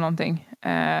inom någonting,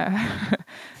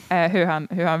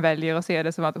 hur han väljer att se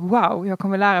det som att wow, jag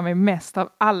kommer lära mig mest av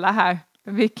alla här.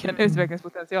 Vilken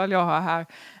utvecklingspotential jag har här,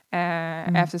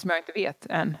 eftersom jag inte vet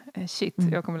än.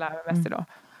 Jag kommer lära mig mest idag.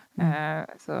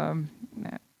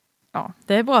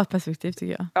 Det är bra perspektiv,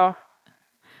 tycker jag. Ja.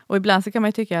 Och ibland så kan man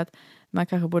ju tycka att man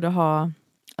kanske borde ha,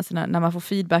 alltså när man får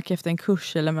feedback efter en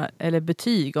kurs eller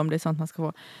betyg, om det är sånt man ska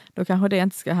få, då kanske det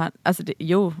inte ska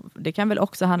det kan väl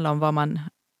också handla om vad man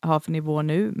har för nivå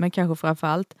nu, men kanske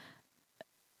framförallt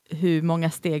hur många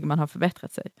steg man har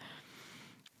förbättrat sig.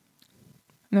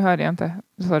 Nu hörde jag inte,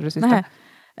 sa du sista?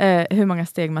 Hur många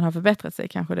steg man har förbättrat sig,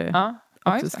 kanske det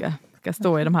också ska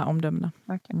stå i de här omdömena.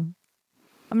 Okay.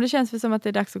 Men det känns väl som att det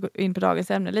är dags att gå in på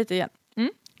dagens ämne lite igen.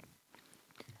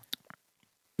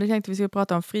 Nu tänkte vi skulle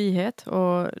prata om frihet,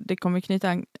 och det kommer vi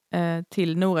knyta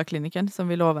till Nora-kliniken som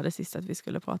vi lovade sist att vi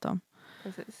skulle prata om.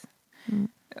 Precis.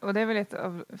 Och det är väl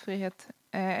frihet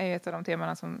är ett av de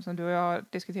temana som du och jag har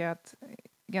diskuterat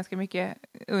ganska mycket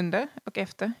under och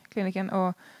efter kliniken,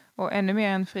 och ännu mer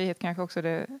än frihet kanske också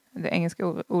det engelska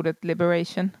ordet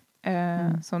liberation,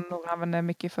 som Nora använder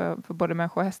mycket för både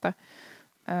människor och hästar.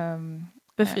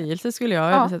 Befrielse skulle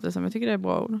jag översätta som, jag tycker det är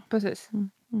bra ord. Precis.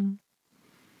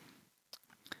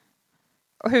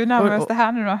 Och hur närmar oss det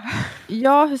här nu då?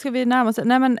 Ja, hur ska vi närma oss?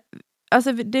 Nej, men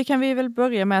alltså, det kan vi väl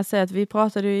börja med att säga att vi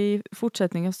pratade i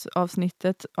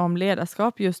fortsättningsavsnittet om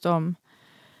ledarskap, just om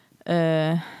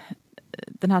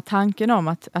den här tanken om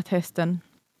att hästen,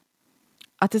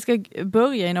 att det ska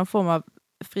börja i någon form av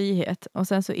frihet, och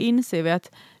sen så inser vi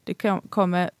att det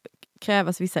kommer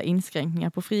krävas vissa inskränkningar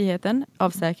på friheten av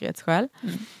säkerhetsskäl.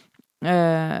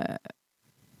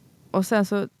 Och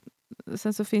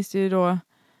sen så finns det ju då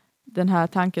den här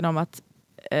tanken om att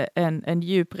en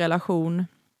djup relation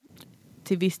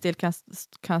till viss del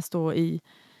kan stå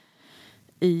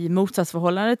i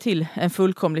motsatsförhållande till en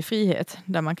fullkomlig frihet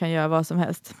där man kan göra vad som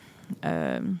helst.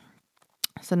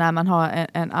 Så när man har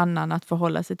en annan att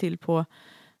förhålla sig till på,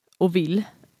 och vill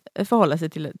förhålla sig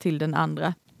till den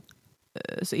andra,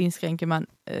 så inskränker man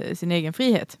sin egen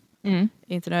frihet.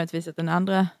 Inte nödvändigtvis att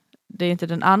det är inte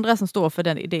den andra som står för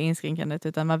det inskränkandet,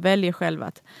 utan man väljer själv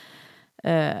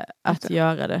att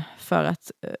göra det för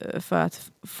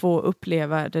att få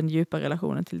uppleva den djupa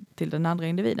relationen till den andra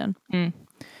individen.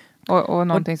 Och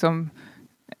någonting som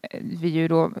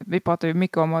vi pratar ju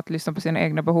mycket om att lyssna på sina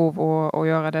egna behov och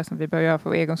göra det som vi bör göra för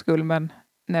vår egen skull, men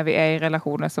när vi är i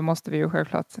relationer så måste vi ju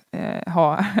självklart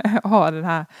ha det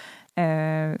här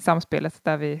samspelet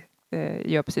där vi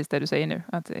gör precis det du säger nu.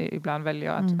 Att ibland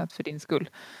väljer jag att för din skull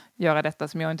göra detta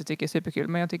som jag inte tycker är superkul,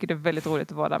 men jag tycker det är väldigt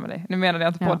roligt att vara där med dig. Nu menar jag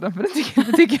inte podden, för det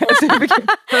tycker jag är superkul.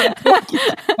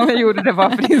 Om jag gjorde det bara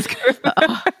för din skull.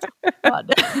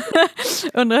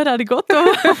 Undrar hur det hade gått då,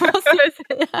 måste jag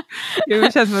säga.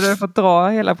 Det känns som att du har fått dra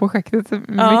hela projektet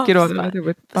mycket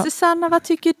då. Susanna, vad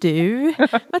tycker du?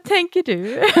 Vad tänker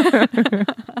du?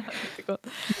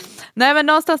 Nej, men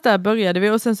någonstans där började vi.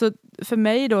 Och sen så för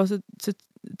mig då så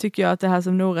tycker jag att det här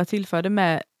som Nora tillförde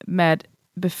med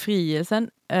befrielsen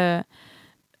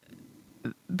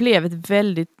blev ett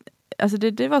väldigt, alltså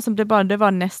det var som det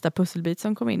var nästa pusselbit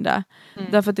som kom in där.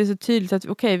 Därför att det är så tydligt att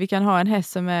okej, vi kan ha en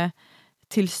häst som är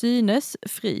till synes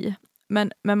fri.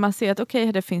 Men man ser att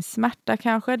okej, det finns smärta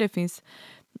kanske, det finns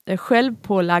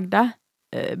självpålagda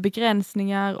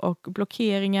begränsningar och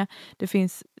blockeringar.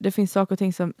 Det finns saker och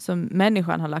ting som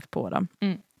människan har lagt på dem.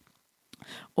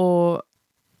 Och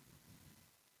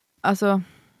alltså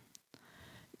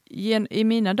i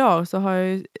mina dagar så har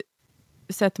jag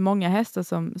sett många hästar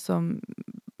som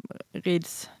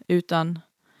rids utan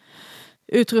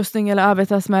utrustning eller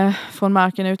arbetas med från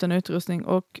marken utan utrustning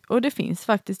och det finns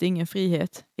faktiskt ingen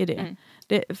frihet i det.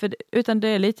 Utan det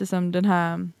är lite som den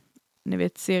här, ni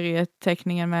vet,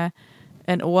 serieteckningen med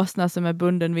en åsna som är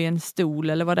bunden vid en stol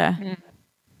eller vad det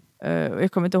är.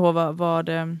 Jag kommer inte ihåg vad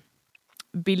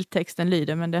bildtexten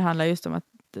lyder, men det handlar just om att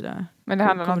det där. Men det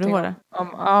handlar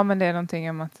om men det är någonting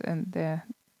om att det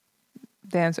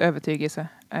är ens övertygelse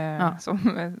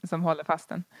som håller fast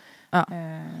den. Ja.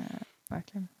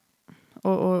 Verkligen.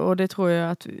 Och det tror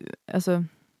jag att alltså,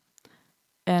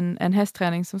 en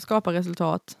hästträning som skapar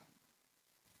resultat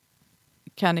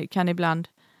kan ibland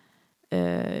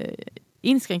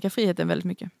inskränka friheten väldigt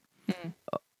mycket.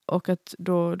 Och att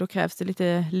då krävs det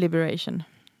lite liberation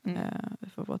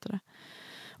för att få det.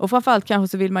 Och framförallt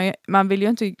kanske så vill man vill ju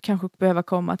inte kanske behöva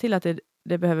komma till att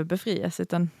det behöver befrias,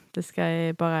 utan det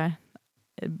ska bara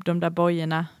de där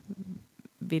bojorna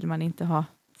vill man inte ha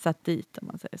satt dit, om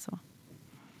man säger så.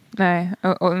 Nej,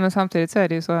 men samtidigt så är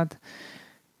det ju så att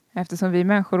eftersom vi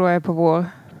människor då är på vår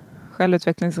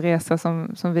självutvecklingsresa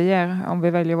som vi är, om vi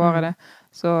väljer att vara det,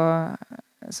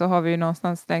 så har vi ju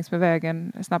någonstans längs med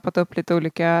vägen snappat upp lite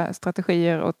olika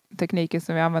strategier och tekniker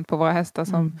som vi använt på våra hästar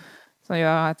som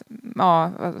gör att,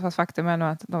 fast faktum är nog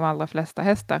att de allra flesta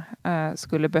hästar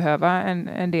skulle behöva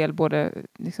en del både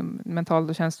liksom mentalt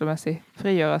och känslomässigt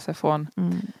frigörelse från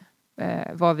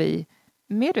vad vi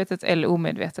medvetet eller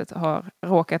omedvetet har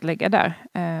råkat lägga där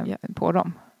på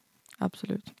dem.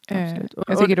 Absolut.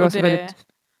 Jag tycker det var så väldigt...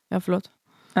 Ja, förlåt.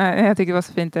 Jag tycker det var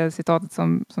så fint det citatet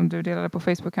som du delade på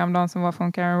Facebook häromdagen som var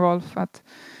från Karen Rolf, att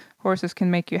horses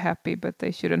can make you happy but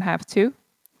they shouldn't have to.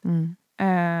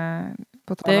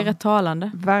 Det är rätt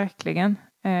talande. Verkligen.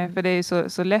 För det är ju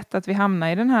så lätt att vi hamnar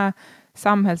i den här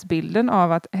samhällsbilden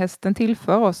av att hästen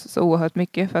tillför oss så oerhört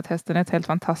mycket, för att hästen är ett helt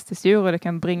fantastiskt djur och det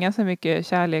kan bringa så mycket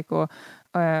kärlek och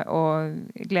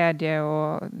glädje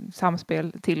och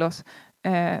samspel till oss.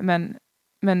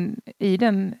 Men i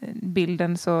den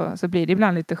bilden så blir det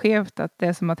ibland lite skevt, att det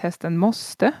är som att hästen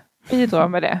måste bidra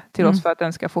med det till oss för att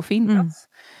den ska få finnas.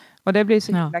 Och det blir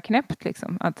så himla knäppt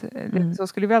liksom. Att så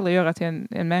skulle vi aldrig göra till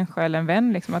en människa eller en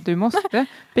vän. Liksom, att du måste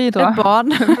bidra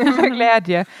med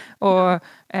glädje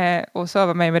och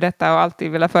serva mig med detta och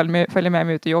alltid vilja följa med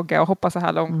mig ut och jogga och hoppa så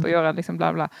här långt och göra liksom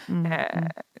bla bla.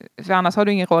 För annars har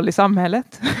du ingen roll i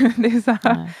samhället. Det är så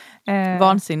här,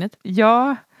 vansinnigt.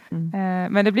 Ja.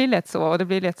 Men det blir lätt så. Och det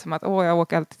blir lätt som att jag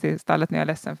åker alltid till stallet när jag är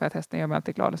ledsen för att hästen gör mig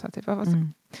alltid glad. Och så, typ,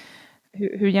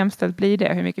 hur jämställt blir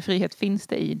det? Hur mycket frihet finns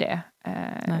det i det?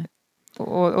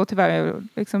 Och tyvärr är det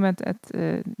liksom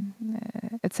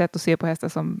ett sätt att se på hästar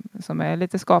som är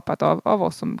lite skapat av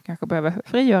oss som kanske behöver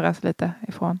frigöras lite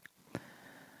ifrån.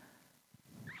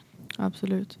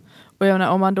 Absolut. Och jag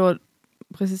menar, om man då,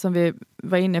 precis som vi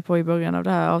var inne på i början av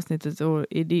det här avsnittet och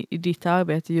i ditt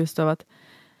arbete, just av att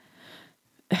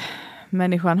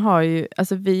människan har ju,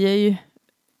 alltså vi är ju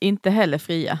inte heller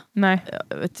fria. Nej.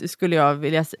 Skulle jag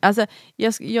vilja säga. Alltså,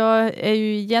 jag är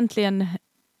ju egentligen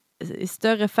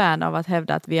större fan av att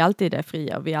hävda att vi alltid är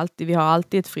fria. Och vi har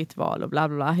alltid ett fritt val och bla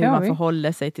bla bla. Hur man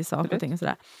förhåller sig till saker och ting och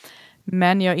sådär.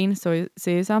 Men jag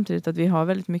ser ju samtidigt att vi har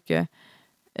väldigt mycket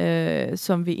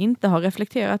som vi inte har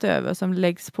reflekterat över. Som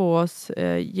läggs på oss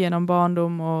genom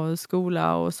barndom och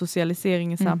skola och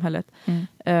socialisering i samhället.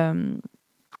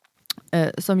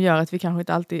 Som gör att vi kanske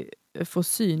inte alltid får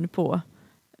syn på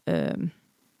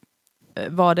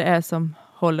vad det är som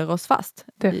håller oss fast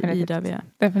i där vi är.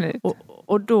 Definitivt.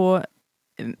 Och då,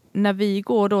 när vi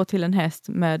går då till en häst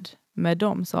med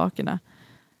de sakerna,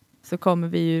 så kommer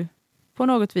vi ju på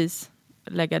något vis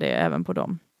lägga det även på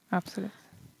dem. Absolut.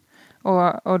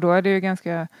 Och då är det ju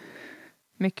ganska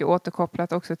mycket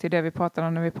återkopplat också till det vi pratade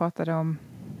om när vi pratade om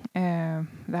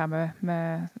det här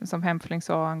med som Hempfling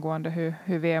sa angående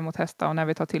hur vi är mot hästar och när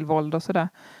vi tar till våld och sådär.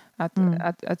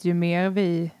 Att ju mer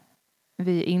vi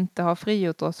vi inte har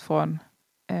frigjort oss från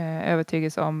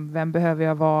övertygelse om vem behöver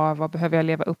jag vara, vad behöver jag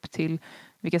leva upp till,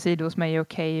 vilka sidor hos mig är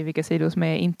okej, vilka sidor hos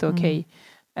mig är inte okej.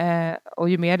 Och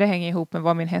ju mer det hänger ihop med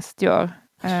vad min häst gör,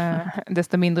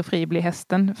 desto mindre fri blir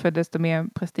hästen, för desto mer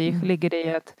prestige ligger det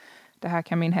i att det här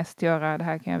kan min häst göra, det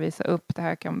här kan jag visa upp,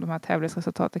 de här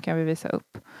tävlingsresultaten kan vi visa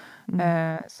upp.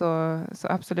 Så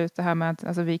absolut det här med att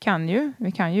alltså vi kan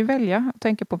ju välja att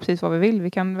tänka på precis vad vi vill.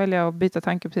 Vi kan välja att byta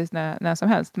tankar precis när som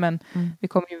helst, men vi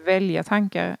kommer ju välja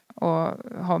tankar och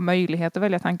ha möjlighet att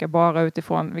välja tankar bara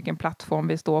utifrån vilken plattform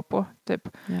vi står på. Typ.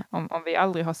 Ja. Om vi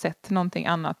aldrig har sett någonting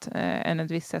annat än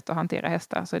ett visst sätt att hantera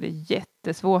hästar, så är det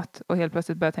jättesvårt att helt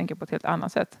plötsligt börja tänka på ett helt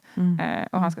annat sätt.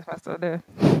 Och handskas med hästar, det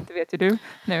vet ju du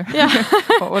nu. Ja.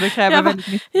 och det kräver väldigt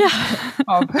mycket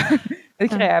av... Det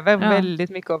kräver väldigt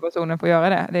mycket av personen för att göra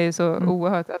det. Det är så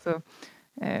oerhört, alltså,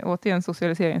 återigen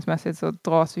socialiseringsmässigt så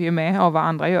dras vi ju med av vad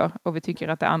andra gör. Och vi tycker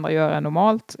att det andra gör är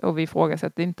normalt. Och vi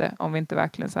ifrågasätter inte om vi inte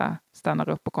verkligen så här stannar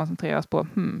upp och koncentrerar oss på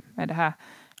är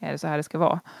det så här det ska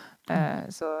vara.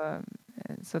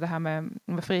 Så det här med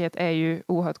frihet är ju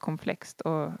oerhört komplext.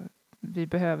 Och vi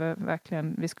behöver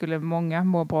verkligen, vi skulle många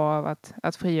må bra av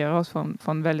att frigöra oss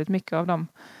från väldigt mycket av dem.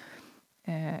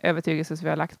 Övertygelser som vi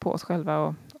har lagt på oss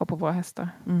själva och på våra hästar.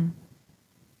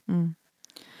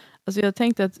 Alltså jag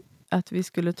tänkte att vi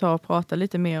skulle ta och prata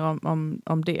lite mer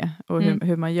om det och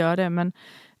hur man gör det, men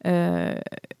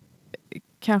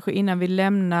kanske innan vi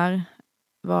lämnar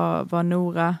vad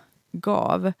Nora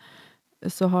gav,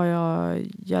 så har jag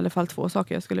i alla fall 2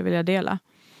 saker jag skulle vilja dela.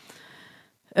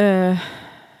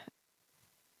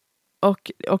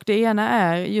 Och det ena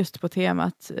är just på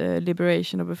temat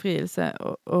liberation och befrielse,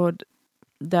 och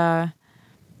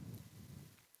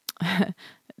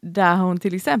där hon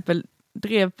till exempel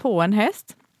drev på en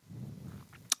häst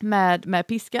med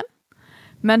pisken.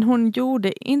 Men hon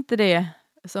gjorde inte det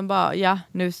som bara,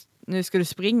 nu ska du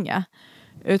springa.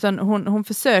 Utan hon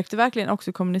försökte verkligen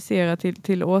också kommunicera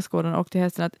till åskådaren och till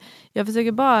hästen att jag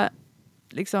försöker bara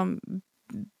liksom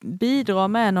bidra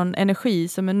med någon energi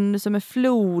som en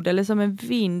flod eller som en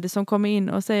vind som kommer in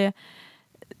och säger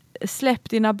släpp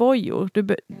dina bojor.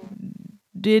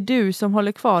 Det är du som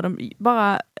håller kvar dem.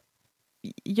 Bara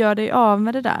gör dig av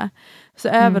med det där. Så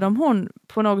även om hon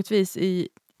på något vis i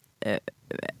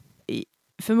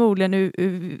förmodligen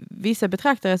ur vissa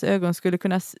betraktares ögon skulle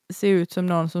kunna se ut som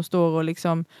någon som står och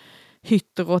liksom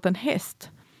hytter åt en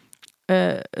häst,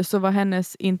 så var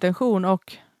hennes intention,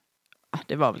 och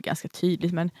det var väl ganska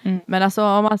tydligt, men alltså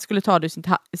om man skulle ta det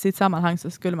i sitt sammanhang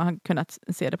så skulle man kunna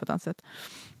se det på ett annat sätt.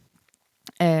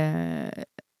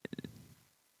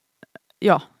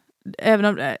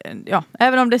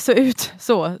 Även om det såg ut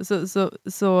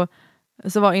så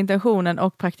var intentionen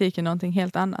och praktiken någonting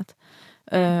helt annat.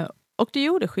 Och det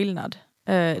gjorde skillnad.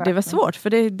 Det var svårt, för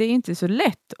det är inte så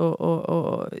lätt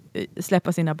att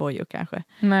släppa sina bojor kanske.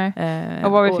 Nej.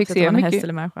 Och vad vi fick se mycket, häst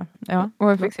eller människa. Ja. Och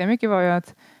vad vi fick se mycket var ju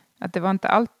att det var inte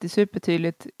alltid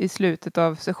supertydligt i slutet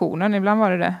av sessionen. Ibland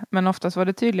var det. Men oftast var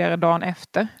det tydligare dagen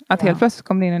efter. Att helt plötsligt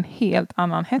kom det in en helt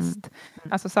annan häst.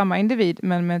 Alltså samma individ,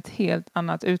 men med ett helt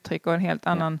annat uttryck och en helt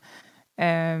annan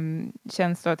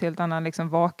känsla och ett helt annan liksom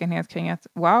vakenhet kring att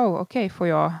wow, okej, får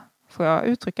jag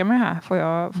uttrycka mig här?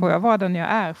 Får jag vara den jag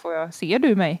är? Ser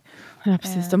du mig? Ja,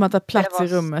 precis. De har tagit plats i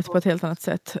rummet på ett helt annat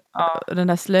sätt. Ja. Den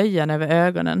där slöjan över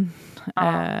ögonen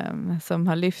som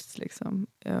har lyfts liksom.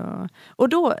 Ja. Och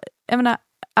då, jag menar,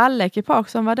 alla ekipage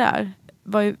som var där,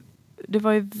 det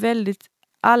var ju väldigt,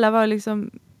 alla var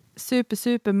liksom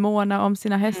super måna om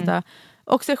sina hästar.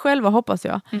 Och sig själva, hoppas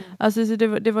jag. Alltså, så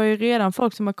det var ju redan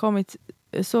folk som har kommit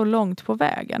så långt på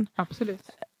vägen. Absolut.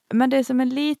 Men det är som en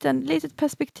litet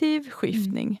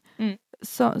perspektivskiftning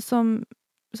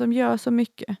som gör så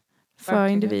mycket för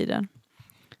verkligen individen.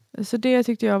 Så det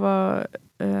tyckte jag var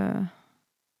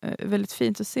väldigt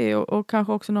fint att se, och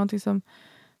kanske också någonting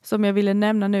som jag ville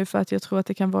nämna nu, för att jag tror att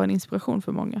det kan vara en inspiration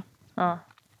för många. Ja.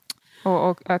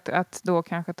 Och att då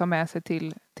kanske ta med sig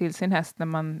till sin häst när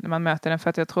man möter den, för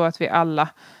att jag tror att vi alla,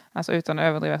 alltså utan att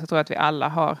överdriva, så tror jag att vi alla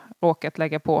har råkat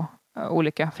lägga på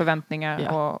olika förväntningar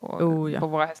på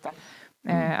våra hästar.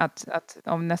 Att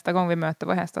om nästa gång vi möter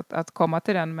vår häst, att komma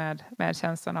till den med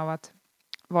känslan av att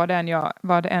vad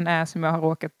det än är som jag har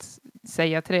råkat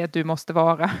säga till dig att du måste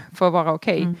vara för att vara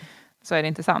okej, så är det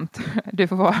inte sant. Du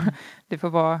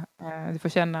får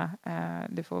känna,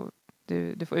 du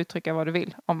får uttrycka vad du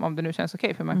vill, om det nu känns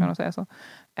okej för människan att säga så.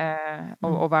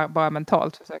 Och bara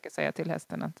mentalt försöka säga till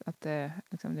hästen att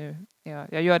liksom nu,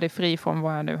 jag gör dig fri från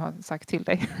vad jag nu har sagt till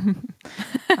dig.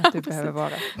 Att du behöver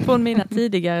vara. Från mina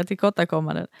tidigare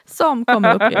tillkortakommanden som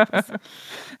kommer upprepas.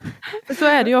 Så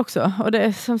är det ju också. Och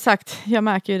det, som sagt, jag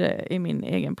märker ju det i min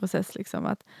egen process. Liksom,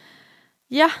 att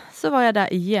ja, så var jag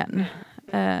där igen.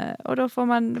 Och då får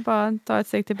man bara ta ett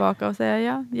steg tillbaka och säga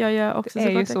ja, jag gör också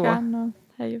så gott jag kan. Och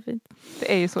det är ju fint.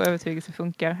 Det är ju så övertygelse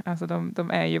funkar. Alltså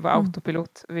de är ju vår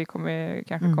autopilot. Vi kommer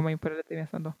kanske komma in på det lite mer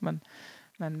sen då.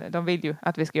 Men de vill ju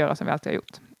att vi ska göra som vi alltid har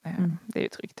gjort. Det är ju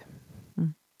tryggt.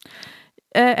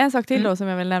 En sak till då som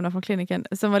jag vill nämna från kliniken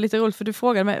som var lite roligt, för du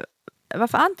frågade mig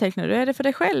varför antecknar du? Är det för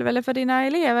dig själv eller för dina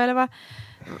elever? Eller vad?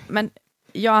 Men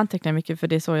jag antecknar mycket för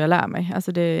det är så jag lär mig.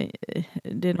 Alltså det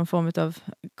är någon form av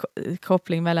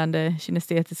koppling mellan det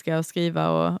kinestetiska att skriva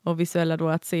och visuella då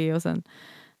att se och sen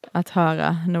att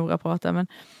höra Nora prata. Men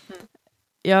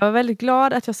jag var väldigt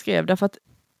glad att jag skrev därför att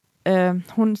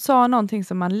hon sa någonting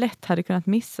som man lätt hade kunnat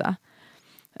missa.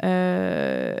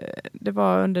 Det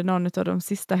var under någon av de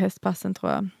sista hästpassen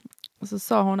tror jag. Och så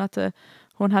sa hon att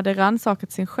hon hade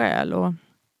rannsakat sin själ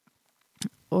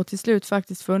och till slut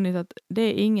faktiskt funnit att det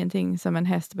är ingenting som en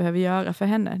häst behöver göra för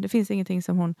henne. Det finns ingenting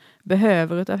som hon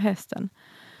behöver utav hästen.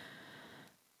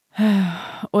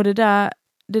 Och det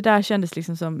där kändes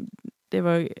liksom som det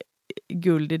var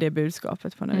guld i det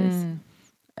budskapet på något vis.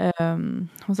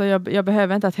 Hon sa jag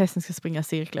behöver inte att hästen ska springa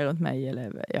cirklar runt mig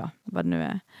eller ja, vad det nu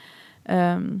är.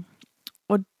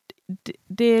 Och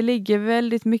det ligger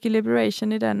väldigt mycket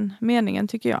liberation i den meningen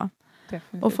tycker jag.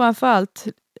 Definitivt. Och framförallt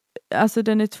alltså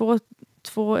den är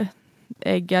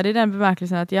tvåeggad i den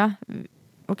bemärkelsen att ja,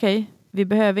 okej, vi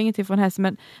behöver ingenting från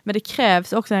hästen men det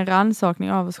krävs också en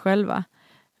rannsakning av oss själva.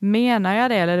 Menar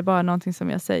jag det eller är det bara någonting som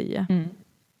jag säger?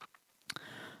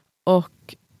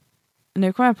 Och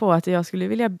nu kom jag på att jag skulle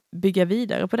vilja bygga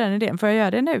vidare på den idén. Får jag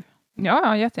göra det nu?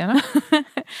 Ja, jättegärna.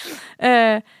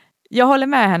 Jag håller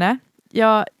med henne.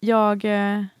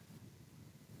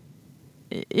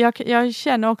 Jag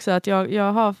känner också att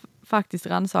jag har faktiskt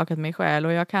rannsakat mig själv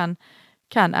och jag kan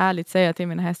ärligt säga till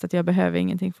mina hästar att jag behöver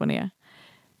ingenting från er.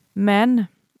 Men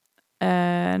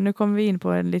nu kommer vi in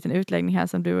på en liten utläggning här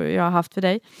som du och jag har haft för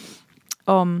dig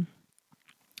om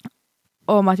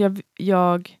att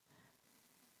jag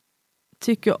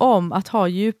tycker om att ha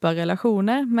djupa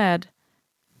relationer med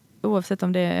oavsett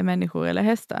om det är människor eller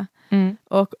hästar.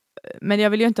 Men jag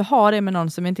vill ju inte ha det med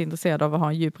någon som inte är intresserad av att ha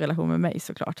en djup relation med mig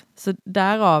såklart. Så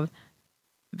därav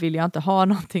vill jag inte ha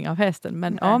någonting av hästen.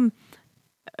 Men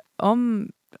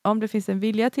om det finns en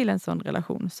vilja till en sån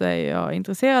relation så är jag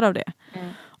intresserad av det.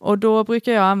 Och då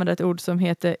brukar jag använda ett ord som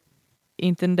heter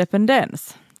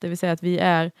interdependens. Det vill säga att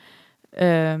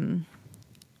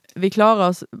vi klarar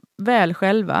oss väl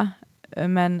själva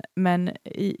men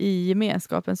i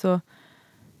gemenskapen så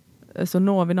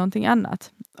når vi någonting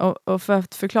annat. Och för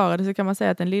att förklara det så kan man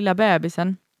säga att den lilla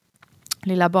bebisen,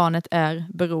 lilla barnet är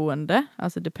beroende,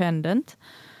 alltså dependent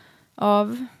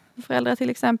av föräldrar till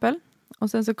exempel.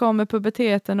 Och sen så kommer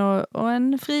puberteten och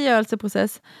en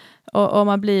frigörelseprocess och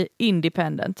man blir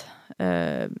independent,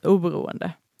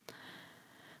 oberoende.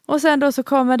 Och sen då så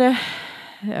kommer det,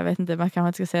 jag vet inte, man kanske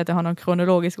inte ska säga att det har någon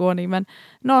kronologisk ordning, men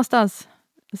någonstans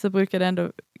så brukar det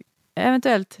ändå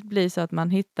eventuellt bli så att man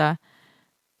hittar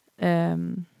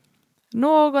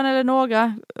någon eller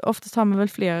några, oftast har man väl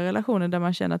flera relationer där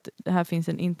man känner att det här finns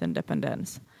en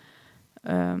interdependens.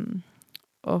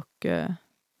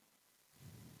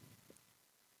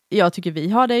 Jag tycker vi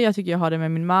har det, jag tycker jag har det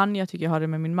med min man, jag tycker jag har det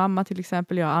med min mamma till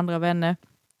exempel, jag har andra vänner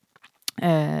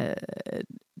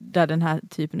där den här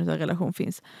typen av relation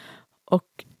finns.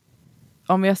 Och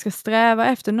om jag ska sträva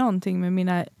efter någonting med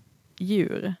mina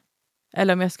djur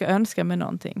eller om jag ska önska mig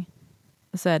någonting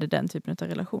så är det den typen av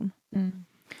relation.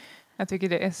 Jag tycker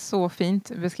det är så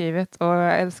fint beskrivet och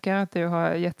jag älskar att du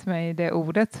har gett mig det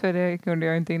ordet för det kunde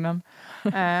jag inte innan.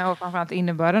 Och framförallt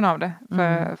innebörden av det.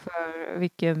 För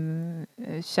vilken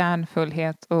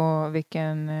kärnfullhet och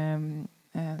vilken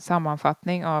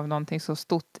sammanfattning av någonting så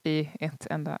stort i ett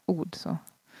enda ord. Så.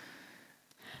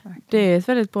 Det är ett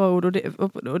väldigt bra ord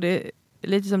och det är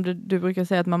lite som du brukar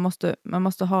säga att man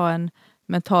måste ha en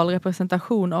mental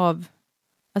representation av,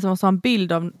 alltså man måste ha en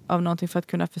bild av någonting för att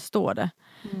kunna förstå det.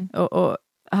 Och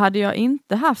hade jag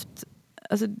inte haft,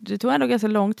 alltså det tog ändå ganska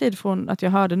lång tid från att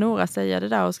jag hörde Nora säga det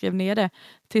där och skrev ner det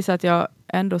tills att jag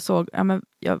ändå såg, ja men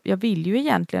jag vill ju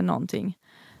egentligen någonting.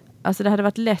 Alltså det hade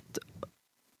varit lätt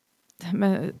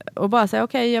att bara säga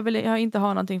okej, jag vill inte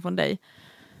ha någonting från dig.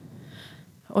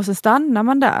 Och så stannar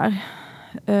man där.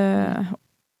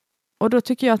 Och då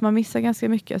tycker jag att man missar ganska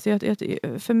mycket. Så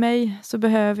för mig så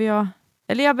behöver jag,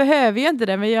 eller jag behöver ju inte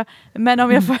det, men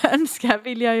om jag får önska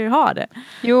vill jag ju ha det.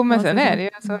 Jo, men sen är det ju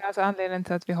alltså anledningen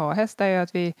till att vi har hästar är ju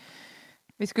att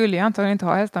Vi skulle ju antagligen inte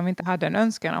ha hästar om vi inte hade en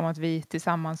önskan om att vi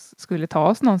tillsammans skulle ta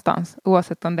oss någonstans.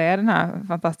 Oavsett om det är den här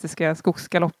fantastiska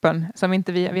skogsgaloppen som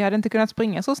inte vi hade inte kunnat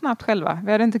springa så snabbt själva.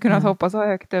 Vi hade inte kunnat hoppa så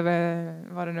högt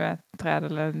över vad det nu är, träd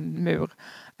eller en mur.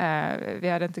 Vi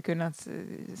hade inte kunnat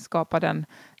skapa den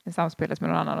samspelet med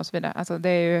någon annan och så vidare. Alltså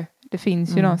det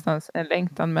finns ju någonstans en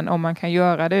längtan, men om man kan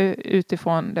göra det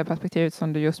utifrån det perspektivet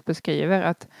som du just beskriver,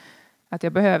 att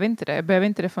jag behöver inte det. Jag behöver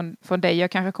inte det från dig.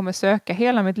 Jag kanske kommer söka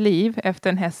hela mitt liv efter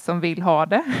en häst som vill ha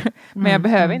det. Men jag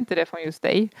behöver inte det från just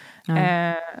dig.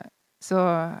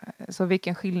 Så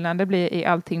vilken skillnad det blir i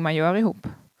allting man gör ihop.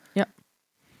 Ja,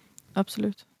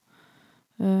 absolut.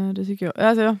 Det tycker jag.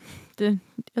 Alltså,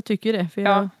 jag tycker det. För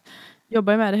jag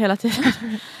jobbar med det hela tiden.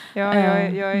 Ja,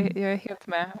 jag är helt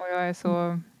med. Och jag är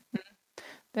så...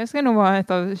 Det ska nog vara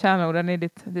ett av kärnorden i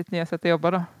ditt nya sätt att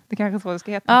jobba då. Det kanske är så det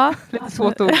ska heta. Ja. Lite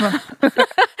svårt ord.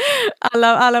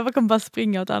 alla kommer bara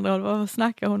springa åt andra håll. Vad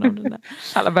snackar hon om det där?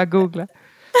 Alla börjar googla.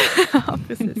 Ja,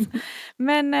 precis.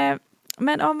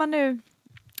 Men om man nu...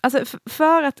 Alltså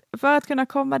för att kunna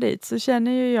komma dit så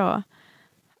känner ju jag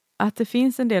att det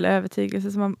finns en del övertygelser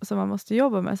som man måste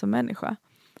jobba med som människa.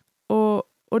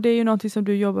 Och det är ju någonting som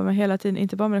du jobbar med hela tiden.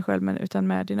 Inte bara med dig själv utan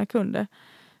med dina kunder.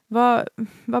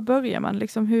 Vad börjar man?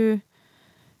 Liksom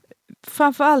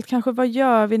framförallt kanske vad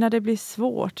gör vi när det blir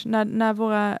svårt?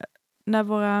 När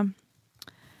våra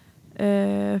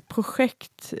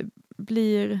projekt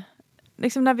blir...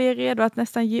 Liksom när vi är redo att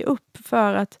nästan ge upp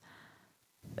för att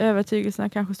övertygelserna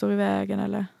kanske står i vägen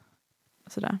eller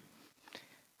sådär.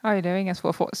 Oj, det är inga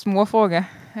små frågor.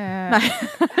 Nej,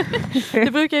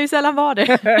 det brukar ju sällan vara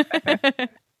det.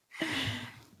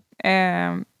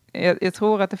 Jag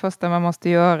tror att det första man måste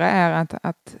göra är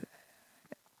att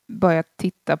börja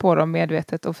titta på dem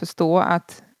medvetet och förstå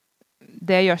att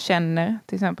det jag känner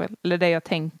till exempel, eller det jag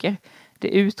tänker, det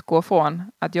utgår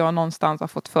från att jag någonstans har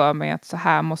fått för mig att så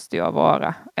här måste jag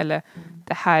vara, eller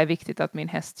det här är viktigt att min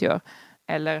häst gör,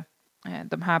 eller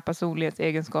de här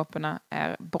personlighetsegenskaperna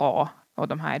är bra och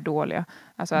de här är dåliga.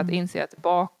 Alltså att inse att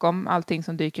bakom allting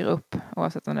som dyker upp,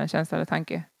 oavsett om det är en känsla eller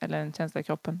tanke eller en känsla i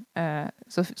kroppen,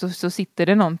 så sitter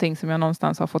det någonting som jag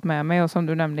någonstans har fått med mig, och som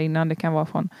du nämnde innan, det kan vara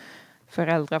från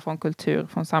föräldrar, från kultur,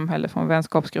 från samhälle, från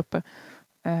vänskapsgrupper.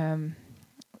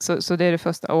 Så det är det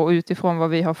första. Och utifrån vad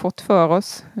vi har fått för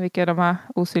oss, vilka de här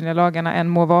osynliga lagarna än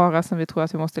må vara som vi tror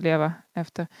att vi måste leva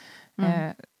efter,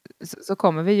 så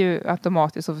kommer vi ju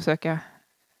automatiskt att försöka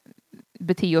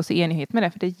bete oss i enighet med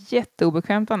det. För det är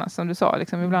jätteobekvämt annars, som du sa.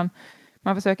 Liksom, ibland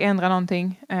man försöker ändra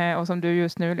någonting, och som du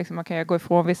just nu, liksom, man kan gå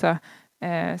ifrån vissa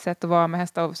sätt att vara med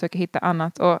hästar och försöka hitta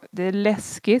annat. Och det är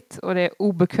läskigt och det är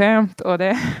obekvämt och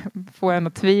det får en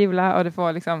att tvivla, och det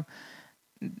får liksom,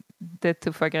 det är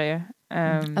tuffa grejer.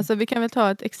 Alltså vi kan väl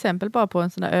ta ett exempel bara på en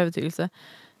sån där övertygelse.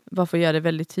 Varför gör det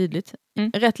väldigt tydligt.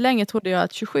 Rätt länge trodde jag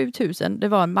att 27 000 det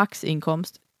var en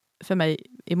maxinkomst för mig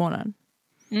i månaden.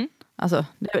 Alltså,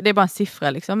 det är bara en siffra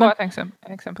liksom. Bara ett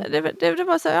exempel. Det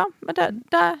var så, ja, men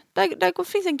där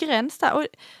finns en gräns där. Och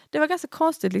det var ganska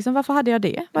konstigt liksom. Varför hade jag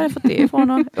det? Vad hade jag fått det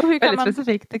ifrån? Och hur kan väldigt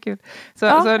specifikt, det är kul. Så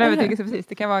en övertygelse, precis.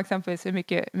 Det kan vara exempelvis hur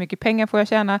mycket pengar får jag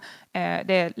tjäna.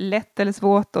 Det är lätt eller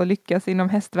svårt att lyckas inom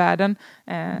hästvärlden.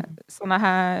 Sådana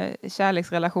här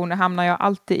kärleksrelationer hamnar jag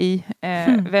alltid i.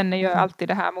 Vänner gör alltid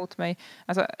det här mot mig.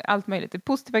 Alltså allt möjligt. Det är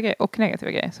positiva grejer och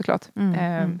negativa grejer, såklart.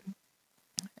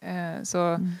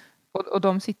 Och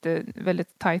de sitter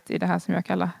väldigt tajt i det här som jag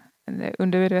kallar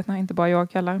undermedvetna, inte bara jag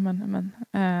kallar, men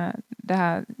det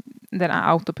här, den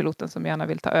här autopiloten som gärna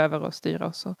vill ta över och styra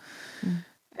oss. Så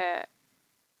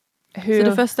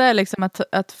det första är liksom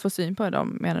att få syn på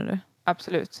dem, menar du?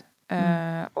 Absolut.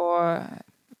 Och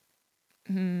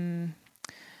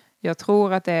jag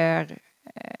tror att det är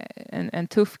en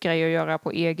tuff grej att göra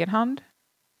på egen hand.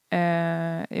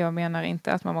 Jag menar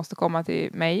inte att man måste komma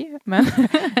till mig, men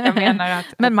jag menar att...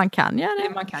 Men man kan göra det.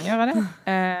 Man kan göra det.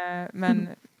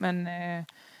 Men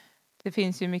det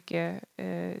finns ju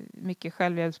mycket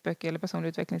självhjälpsböcker eller personlig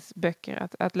utvecklingsböcker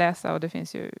att läsa, och det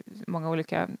finns ju många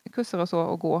olika kurser och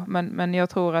så att gå. Men jag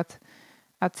tror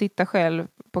att sitta själv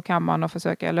på kammaren och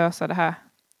försöka lösa det här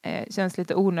känns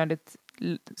lite onödigt,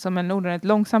 som en onödigt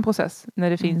långsam process, när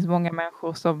det finns många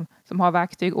människor som har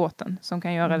verktyg åt den, som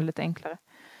kan göra det lite enklare.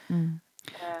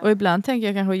 Och ibland tänker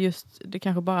jag kanske det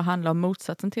kanske bara handlar om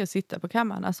motsatsen till att sitta på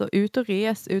kammaren. Alltså ut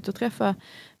och träffa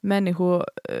människor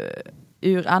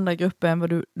ur andra grupper än vad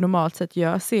du normalt sett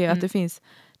gör. Se att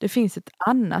det finns ett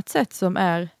annat sätt som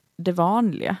är det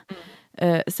vanliga.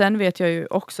 Sen vet jag ju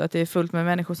också att det är fullt med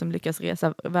människor som lyckas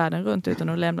resa världen runt utan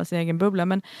att lämna sin egen bubbla.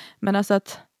 Men alltså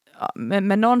att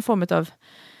med någon form av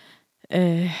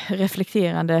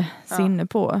reflekterande sinne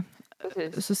på,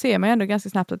 så ser man ändå ganska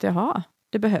snabbt att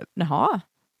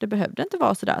Det behövde inte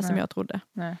vara sådär som Nej. jag trodde.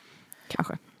 Nej.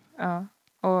 Kanske. Ja.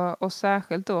 Och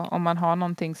särskilt då om man har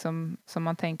någonting som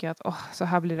man tänker att så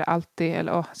här blir det alltid,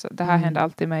 eller så, det här händer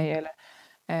alltid mig, eller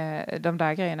de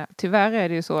där grejerna. Tyvärr är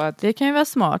det ju så att Det kan ju vara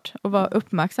smart att vara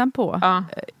uppmärksam på. Ja.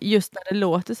 Just när det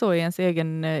låter så i ens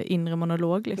egen inre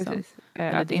monolog. Liksom. Precis.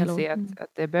 Eller Att dialog. inse att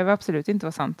det behöver absolut inte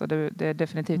vara sant, och det är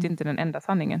definitivt inte den enda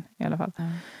sanningen i alla fall.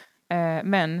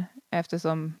 Men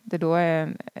eftersom det då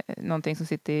är någonting som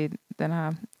sitter i den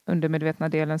här undermedvetna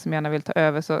delen som gärna vill ta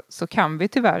över, så kan vi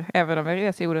tyvärr, även om vi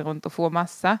reser jorden runt och får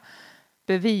massa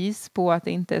bevis på att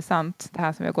det inte är sant, det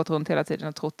här som vi har gått runt hela tiden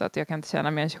och trott att jag kan inte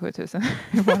tjäna mer än 27 000 så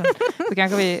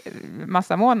kanske vi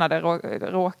massa månader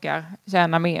råkar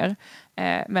tjäna mer.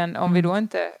 Men om vi då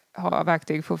inte har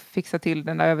verktyg för att fixa till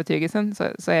den där övertygelsen,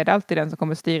 så är det alltid den som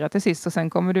kommer styra till sist. Och sen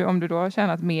kommer du, om du då har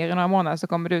tjänat mer i några månader, så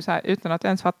kommer du så här, utan att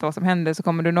ens fatta vad som hände, så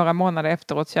kommer du några månader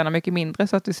efteråt tjäna mycket mindre,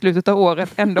 så att du i slutet av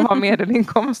året ändå har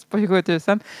medelinkomst på 27 000.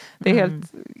 Det är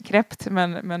helt knäppt,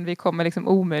 men vi kommer liksom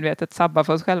omedvetet sabba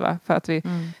för oss själva för att vi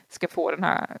ska få den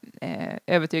här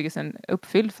övertygelsen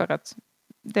uppfylld, för att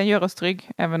den gör oss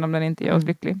trygg, även om den inte gör oss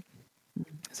lycklig.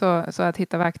 Så att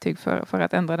hitta verktyg för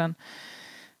att ändra den,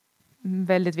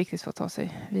 väldigt viktigt för att ta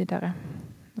sig vidare.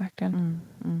 Verkligen.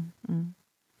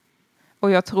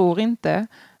 Och jag tror inte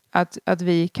att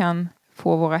vi kan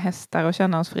få våra hästar att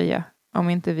känna oss fria om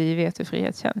inte vi vet hur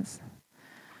frihet känns.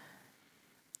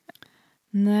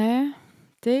 Nej,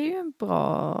 det är ju en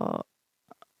bra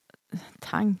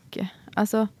tanke.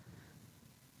 Alltså,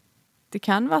 det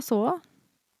kan vara så.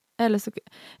 Eller så,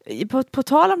 på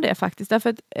tal om det faktiskt, därför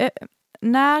att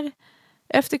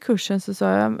efter kursen så sa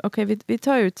jag, okej, vi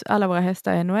tar ut alla våra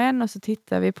hästar en och en, och så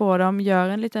tittar vi på dem, gör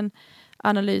en liten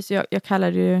analys. Jag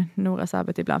kallar det ju Noras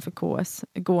arbete ibland för KS,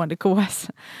 gående KS.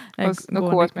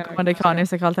 Gående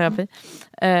kraniosakralterapi.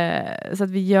 Så att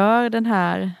vi gör den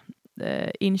här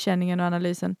inkänningen och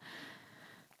analysen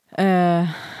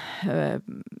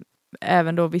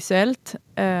även då visuellt.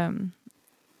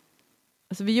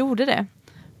 Så vi gjorde det.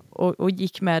 Och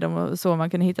gick med dem, och så man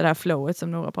kunde hitta det här flowet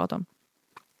som Nora pratade om.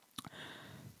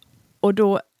 Och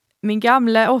då, min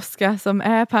gamla Oskar som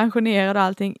är pensionerad och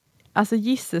allting, alltså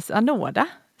gisses anåda,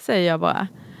 säger jag bara.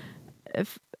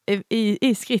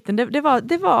 I skritten. Det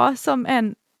var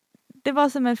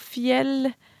som en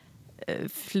fjällflod,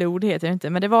 heter det inte,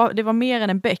 men det var mer än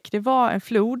en bäck. Det var en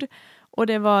flod, och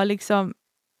det var liksom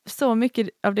så mycket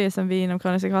av det som vi inom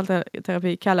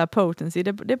kraniosakralterapi kallar potency.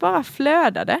 Det bara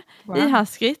flödade i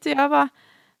hans skritt. Och jag bara,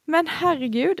 men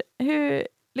herregud, hur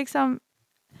liksom,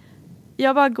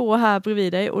 jag bara går här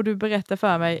bredvid dig och du berättar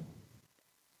för mig,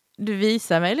 du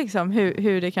visar mig liksom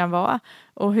hur det kan vara,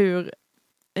 och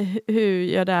hur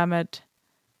jag därmed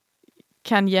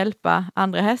kan hjälpa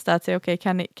andra hästar att säga, okej,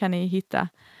 kan ni hitta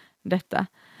detta?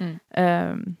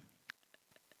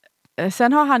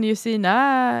 Sen har han ju sina,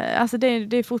 alltså det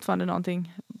är fortfarande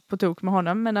någonting på tok med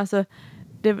honom, men alltså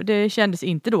det kändes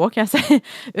inte då, kan jag säga,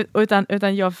 utan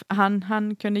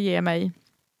han kunde ge mig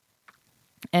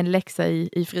en läxa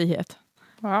i frihet.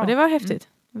 Wow. Och det var häftigt.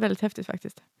 Väldigt häftigt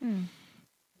faktiskt.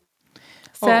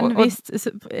 Sen visst,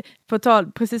 på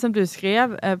tal, precis som du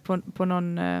skrev på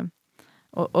någon,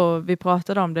 och vi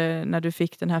pratade om det när du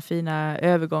fick den här fina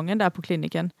övergången där på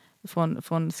kliniken,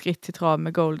 från skritt till trav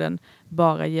med Golden,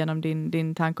 bara genom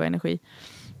din tanke och energi.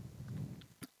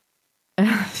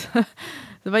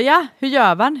 Så bara, hur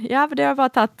gör man? Ja, för det har bara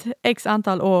tagit x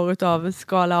antal år utav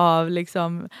skala av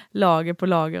liksom lager på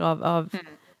lager av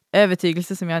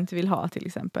övertygelse som jag inte vill ha, till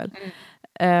exempel.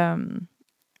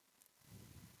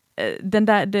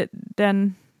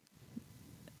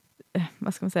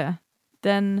 Vad ska man säga?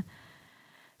 Den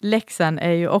läxan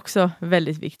är ju också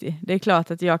väldigt viktig. Det är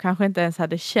klart att jag kanske inte ens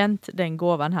hade känt den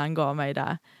gåvan han gav mig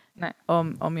där. Nej.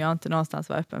 Om jag inte någonstans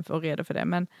var öppen för och redo för det.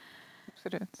 Men,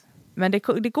 absolut. Men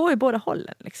det går ju båda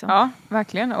hållen. Liksom. Ja,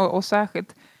 verkligen. Och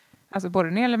särskilt, alltså både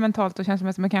när det gäller mentalt och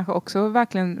känslomässigt, men kanske också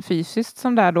verkligen fysiskt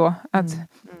som där då. Att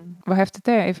vad häftigt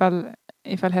det är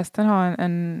ifall hästen har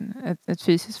ett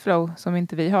fysiskt flow som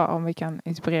inte vi har, om vi kan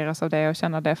inspireras av det och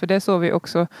känna det. För det såg vi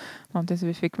också, någonting som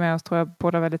vi fick med oss, tror jag,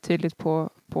 båda väldigt tydligt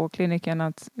på kliniken,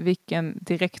 att vilken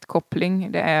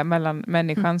direktkoppling det är mellan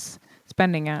människans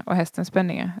spänningar och hästens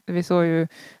spänningar. Vi såg ju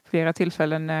flera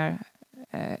tillfällen när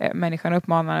människan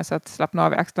uppmanades att slappna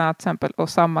av i axlarna till exempel, och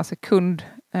samma sekund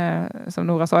som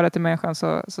Nora sa det till människan,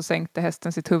 så sänkte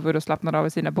hästen sitt huvud och slappnade av i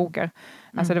sina bogar.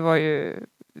 Alltså det var ju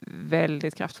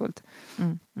väldigt kraftfullt.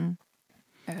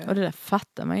 Och det där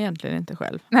fattar man egentligen inte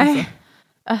själv. Nej.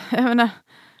 Alltså, jag menar,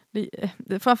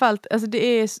 framförallt, alltså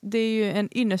det är ju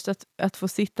en ynnest att få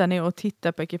sitta ner och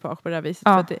titta på ekipage på det här viset.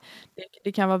 Ja. För att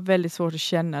det kan vara väldigt svårt att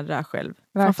känna det där själv.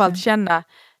 Verkligen. Framförallt känna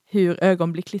hur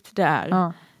ögonblickligt det är.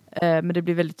 Ja. Men det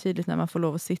blir väldigt tydligt när man får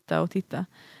lov att sitta och titta.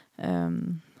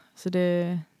 Så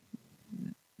det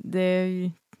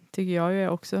tycker jag ju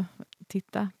också,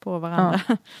 titta på varandra.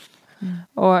 Ja.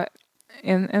 Och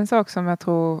en sak som jag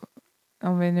tror,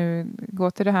 om vi nu går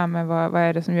till det här med vad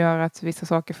är det som gör att vissa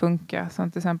saker funkar,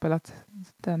 som till exempel att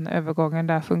den övergången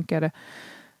där funkade,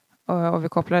 och vi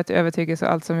kopplar det till övertygelse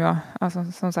och allt som jag,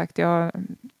 alltså som sagt, jag har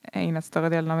ägnat större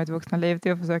delen av mitt vuxna liv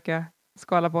till att försöka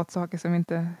skala bort saker som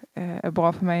inte är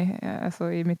bra för mig,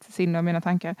 alltså i mitt sinne och mina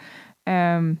tankar.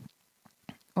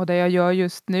 Och det jag gör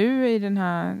just nu i den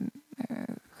här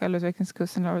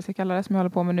självutvecklingskursen, eller vad vi ska kalla det, som jag håller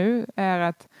på med nu, är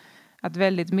att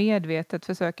väldigt medvetet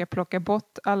försöka plocka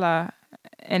bort alla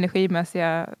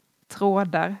energimässiga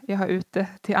trådar jag har ute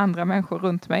till andra människor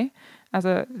runt mig.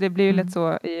 Alltså det blir ju lätt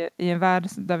så i en värld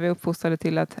där vi är uppfostrade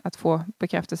till att få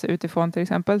bekräftelse utifrån till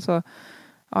exempel, så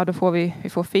ja, då får vi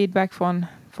får feedback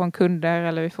från kunder,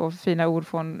 eller vi får fina ord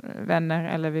från vänner,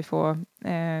 eller vi får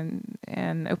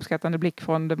en uppskattande blick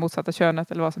från det motsatta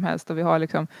könet eller vad som helst, och vi har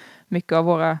liksom mycket av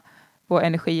vår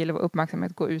energi eller vår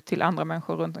uppmärksamhet går ut till andra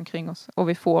människor runt omkring oss, och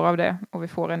vi får av det, och vi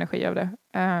får energi av det.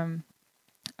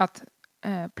 Att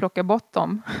plocka bort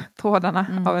de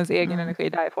trådarna av ens egen energi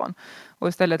därifrån, och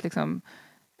istället liksom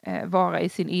vara i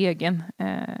sin egen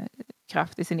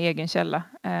kraft, i sin egen källa,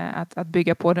 att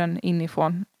bygga på den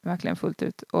inifrån verkligen fullt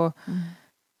ut. Och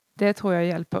det tror jag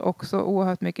hjälper också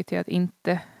oerhört mycket till att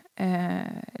inte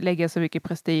lägga så mycket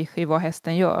prestige i vad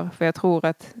hästen gör, för jag tror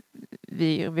att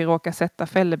vi råkar sätta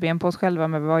fälleben på oss själva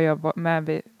med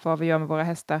vad vi gör med våra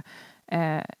hästar,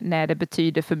 när det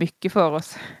betyder för mycket för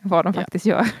oss vad de faktiskt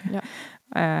gör.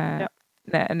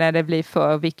 När det blir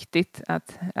för viktigt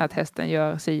att hästen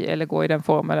gör si eller går i den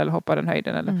formen eller hoppar den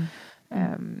höjden. Eller,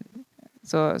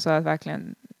 så att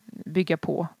verkligen bygga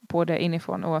på det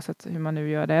inifrån, oavsett hur man nu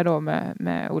gör det då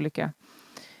med olika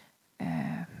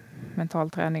mental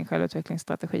träning,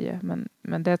 självutvecklingsstrategier.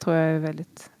 Men det tror jag är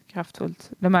väldigt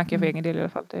kraftfullt. Det märker jag för egen del i alla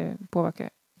fall. Det påverkar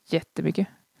jättemycket.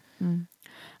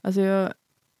 Alltså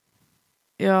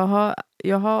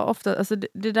jag har ofta, alltså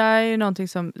det där är ju någonting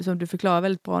som du förklarar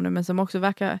väldigt bra nu, men som också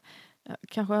verkar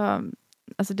kanske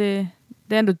alltså det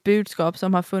är ändå ett budskap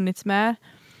som har funnits med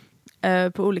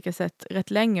på olika sätt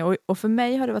rätt länge, och för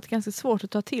mig har det varit ganska svårt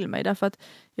att ta till mig, därför att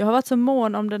jag har varit så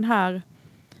mån om den här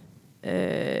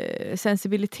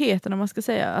sensibiliteten, om man ska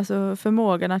säga, alltså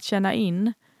förmågan att känna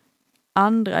in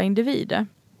andra individer.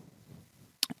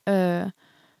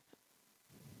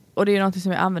 Och det är något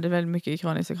som jag använder väldigt mycket i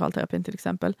kraniosakralterapin till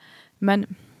exempel. Men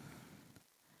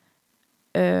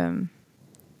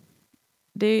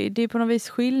det är på något vis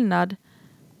skillnad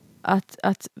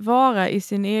att vara i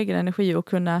sin egen energi och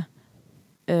kunna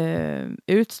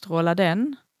utstråla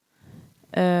den.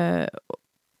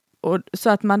 Och så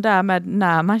att man därmed,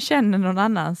 när man känner någon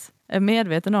annans, är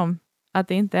medveten om att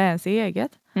det inte är ens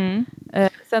eget.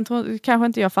 Sen kanske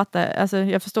inte jag fattar, alltså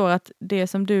jag förstår att det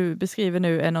som du beskriver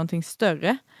nu är någonting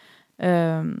större.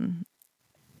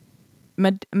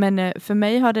 Men för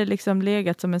mig har det liksom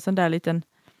legat som en sån där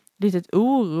litet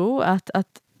oro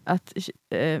att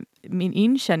min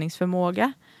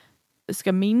inkänningsförmåga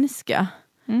ska minska.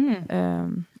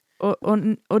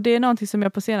 Och det är någonting som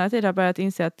jag på senare tid har börjat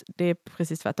inse att det är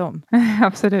precis tvärtom.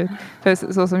 Absolut. För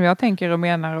så som jag tänker och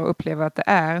menar och upplever att det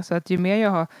är, så att ju mer jag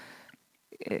har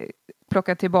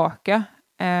plockat tillbaka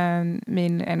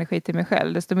min energi till mig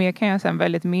själv, desto mer kan jag sen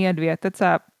väldigt medvetet så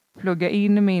här plugga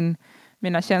in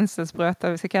mina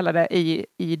känselsprötar, vi ska kalla det,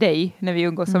 i dig när vi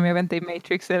umgås, som jag vet inte, i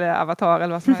Matrix eller Avatar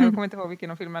eller vad som helst. Jag kommer inte ihåg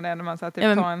vilken av filmerna det är, när man så här, typ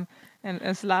tar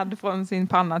en sladd från sin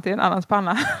panna till en annans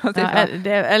panna.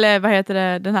 Eller vad heter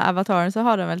det, den här avataren, så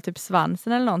har de väl typ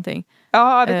svansen eller någonting.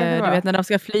 Ja, det kan det vara. Du vet när de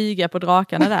ska flyga på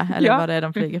drakarna där, eller vad det är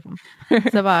de flyger på.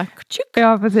 Så bara tjuk.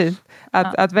 Ja, precis.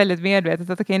 Att väldigt medvetet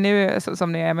att okej, nu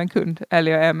som när jag är med en kund,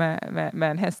 eller jag är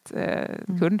med en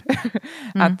hästkund,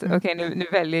 att okej, nu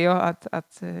väljer jag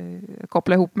att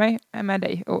koppla ihop mig med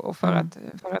dig och för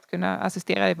att kunna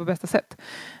assistera dig på bästa sätt.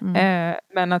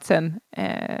 Men att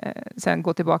sen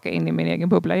gå tillbaka in i min egen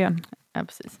bubbla igen. Ja,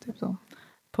 precis. Typ så.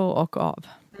 På och av.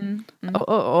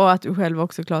 Och att du själv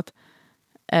också klart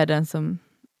är den som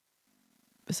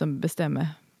bestämmer,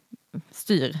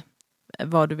 styr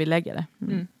var du vill lägga det.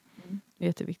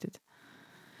 Jätteviktigt.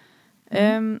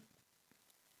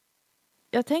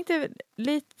 Jag tänkte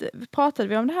lite, pratade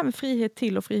vi om det här med frihet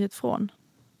till och frihet från?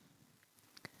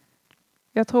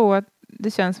 Jag tror att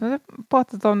det känns som att vi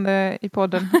pratat om det i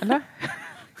podden, eller?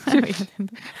 Jag vet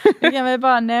inte. Jag kan väl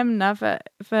bara nämna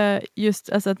för just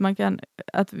alltså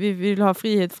att vi vill ha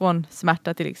frihet från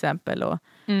smärta till exempel, och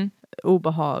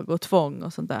obehag och tvång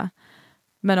och sånt där.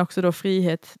 Men också då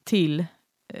frihet till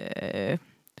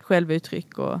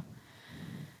självuttryck och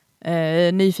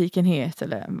nyfikenhet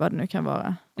eller vad det nu kan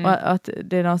vara. Och att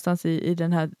det är någonstans i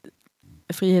den här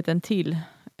friheten till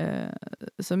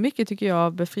så mycket tycker jag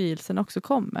av befrielsen också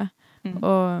kommer.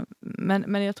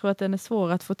 Men jag tror att den är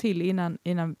svår att få till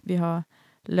innan vi har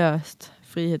löst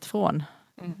frihet från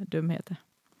dumheter.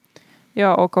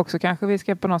 Ja, och också kanske vi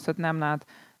ska på något sätt nämna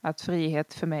att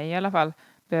frihet för mig i alla fall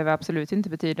behöver absolut inte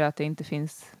betyda att det inte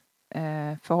finns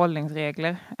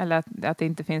förhållningsregler eller att det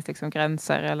inte finns liksom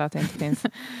gränser eller att det inte finns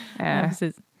Ja,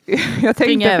 precis. jag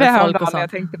tänkte på det här folk och dagen,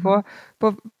 jag tänkte på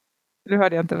du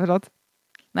hörde jag inte, förlåt.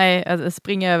 Nej, alltså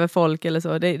springa över folk eller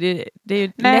så. Det är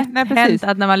ju lätt hänt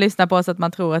att när man lyssnar på oss att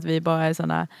man tror att vi bara är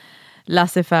sådana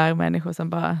laissez-faire människor som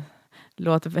bara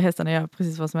låter för hästarna göra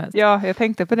precis vad som helst. Ja, jag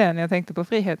tänkte på det när jag tänkte på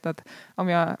frihet, att om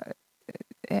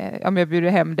jag bjuder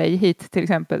hem dig hit till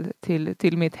exempel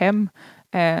till mitt hem,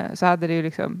 så hade det ju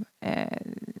liksom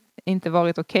inte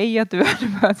varit okej att du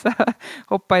hade börjat så här,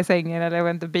 hoppa i sängen eller jag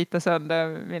vet inte, bita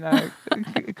sönder mina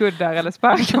kuddar eller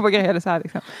sparka på grejer eller så här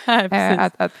liksom. Nej,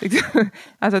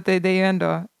 alltså det är ju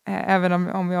ändå, även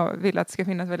om jag vill att det ska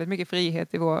finnas väldigt mycket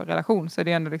frihet i vår relation, så är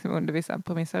det ändå liksom under vissa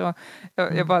premisser. Och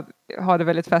jag bara har det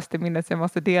väldigt fast i minnet, så jag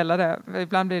måste dela det.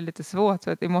 Ibland blir det lite svårt,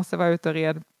 så att vi måste vara ute och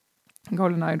red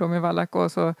Goldeneye då med Wallach,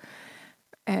 och så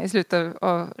i slutet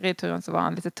av ridturen så var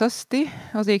han lite törstig,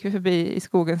 och så gick vi förbi i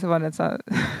skogen, så var det ett så här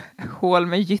hål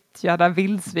med gyttja där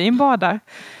vildsvin badar.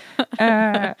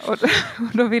 Och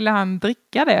då ville han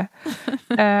dricka det.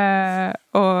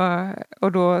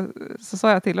 Och då så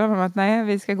sa jag till honom att nej,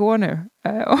 vi ska gå nu.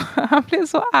 Och han blev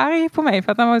så arg på mig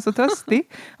för att han var så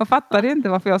törstig och fattade inte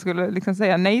varför jag skulle liksom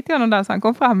säga nej till honom där. Så han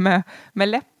kom fram med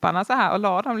läpparna så här och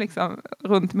la dem liksom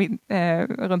runt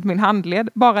min handled,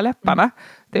 bara läpparna.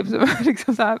 Typ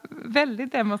liksom så här,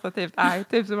 väldigt demonstrativt arg,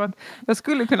 typ som att jag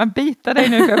skulle kunna bita dig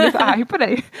nu för jag blir så arg på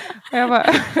dig. Och jag bara,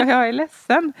 jag är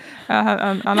ledsen.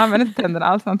 Han använde inte tänderna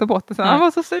alls, han tog bort det, så han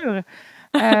var så sur.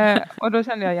 Och då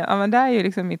kände jag igen, ja, men det är ju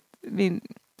liksom min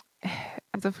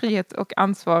alltså frihet och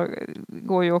ansvar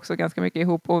går ju också ganska mycket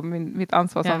ihop, och mitt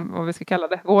ansvar som, vad vi ska kalla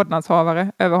det,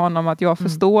 vårdnadshavare över honom, att jag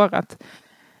förstår att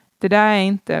det där är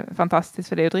inte fantastiskt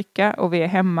för dig att dricka, och vi är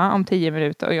hemma om 10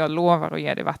 minuter och jag lovar att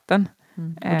ge dig vatten. Och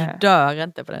du dör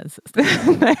inte på den.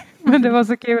 Nej, men det var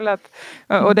så kul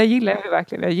och det gillar jag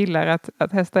verkligen. Jag gillar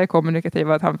att hästar är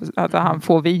kommunikativa, att han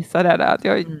får visa det där, att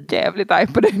jag är jävligt arg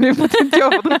på dig nu för att inte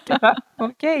jag får dricka.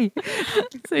 Okej.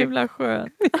 Så himla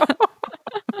skönt.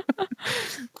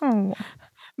 Ja.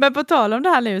 Men på tal om det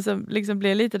här nu som liksom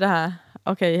blir lite det här,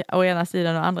 okej, å ena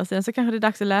sidan och andra sidan, så kanske det är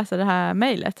dags att läsa det här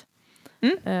mejlet.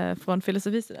 Från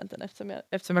filosofistudenten,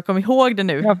 eftersom jag kom ihåg det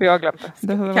nu. Ja, för jag har glömt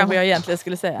det. Kanske jag egentligen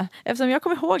skulle säga. Eftersom jag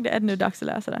kom ihåg det är det nu dags att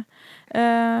läsa det.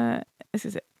 Jag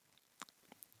ska se.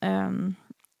 Jag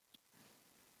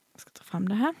ska ta fram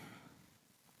det här.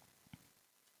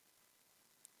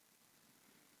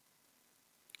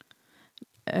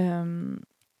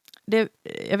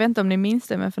 Jag vet inte om ni minns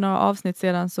det, men för några avsnitt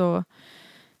sedan så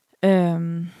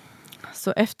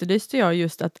efterlyste jag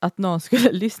just att någon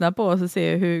skulle lyssna på oss och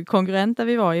se hur kongruenta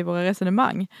vi var i våra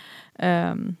resonemang.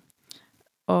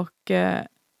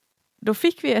 Då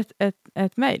fick vi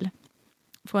ett mejl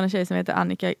från en tjej som heter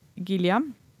Annika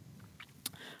Gilliam.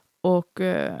 Och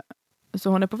så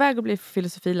hon är på väg att bli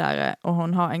filosofilärare, och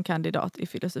hon har en kandidat i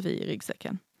filosofi i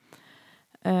ryggsäcken.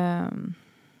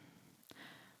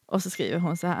 Och så skriver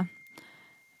hon så här: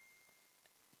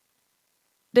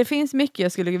 det finns mycket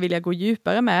jag skulle vilja gå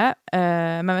djupare med,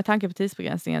 men med tanke på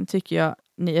tidsbegränsningen tycker jag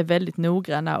ni är väldigt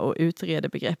noggranna och utreder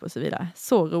begrepp och så vidare.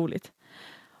 Så roligt.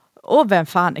 Och vem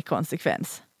fan är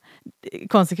konsekvent?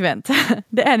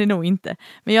 Det är ni nog inte.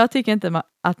 Men jag tycker inte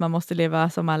att man måste leva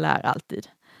som man lär alltid.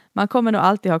 Man kommer nog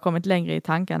alltid ha kommit längre i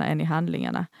tankarna än i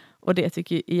handlingarna. Och det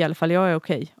tycker i alla fall jag är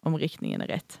okej om riktningen är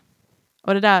rätt.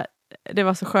 Och det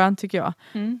var så skönt tycker jag.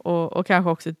 Och kanske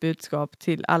också ett budskap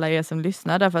till alla er som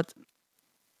lyssnar. Därför att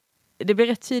det blir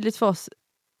rätt tydligt för oss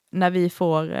när vi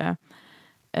får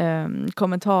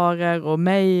kommentarer och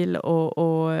mejl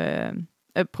och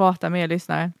pratar med er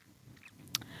lyssnare,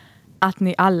 att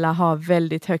ni alla har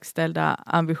väldigt högställda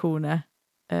ambitioner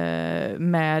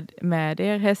med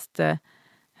er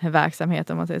hästverksamhet,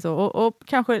 om man säger så. Och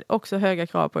kanske också höga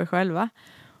krav på er själva.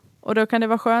 Och då kan det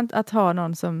vara skönt att ha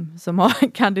någon som har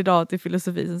en kandidat i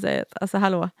filosofi som säger att alltså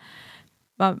hallå,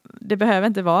 det behöver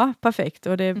inte vara perfekt,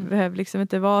 och det behöver liksom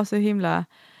inte vara så himla,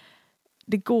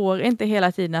 det går inte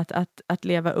hela tiden att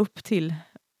leva upp till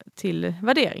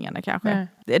värderingarna kanske.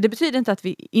 Det betyder inte att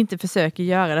vi inte försöker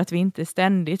göra det, att vi inte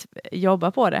ständigt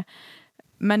jobbar på det.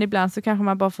 Men ibland så kanske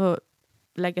man bara får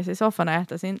lägga sig i soffan och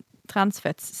äta sin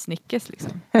transfettsnickes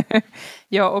liksom.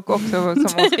 Ja, och också som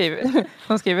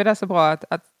hon skriver det så bra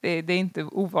att det är inte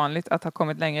ovanligt att ha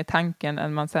kommit längre i tanken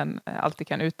än man sen alltid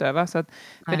kan utöva. Så att,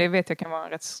 för det vet jag kan vara en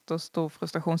rätt stor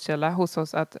frustrationskälla hos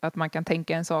oss att man kan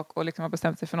tänka en sak och liksom ha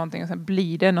bestämt sig för någonting och sen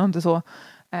blir det nog inte så.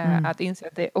 Att inse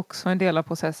att det är också en del av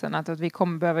processen, att vi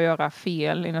kommer behöva göra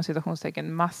fel inom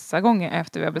citationstecken massa gånger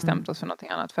efter vi har bestämt oss för någonting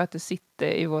annat, för att det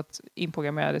sitter i vårt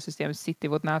inprogrammerade system, sitter i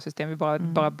vårt nervsystem, vi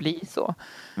bara blir så.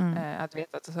 Att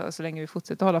veta att så länge vi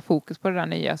fortsätter hålla fokus på det där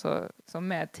nya, så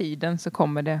med tiden så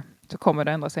kommer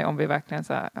det ändra sig om vi verkligen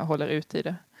så här håller ut i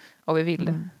det och vi vill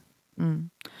det.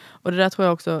 Och det där tror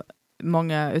jag också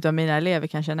många utav mina elever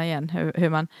kan känna igen, hur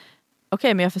man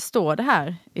men jag förstår det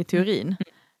här i teorin.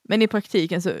 Men i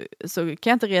praktiken så kan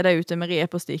jag inte reda ut det med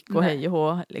rep och stick och hej och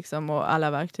hå liksom, och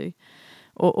alla verktyg.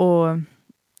 Och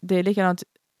det är likadant,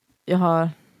 jag har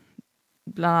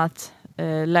bland annat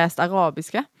läst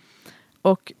arabiska.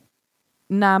 Och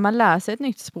när man lär sig ett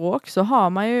nytt språk så har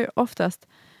man ju oftast,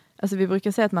 alltså vi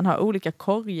brukar säga att man har olika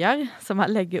korgar som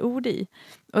man lägger ord i.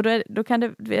 Och då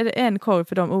är det en korg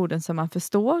för de orden som man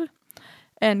förstår.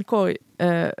 En korg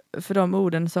för de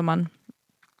orden som man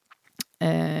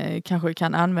kanske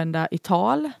kan använda i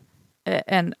tal,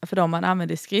 en för dem man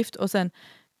använder i skrift och sen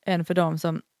en för dem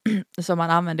som man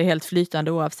använder helt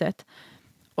flytande oavsett.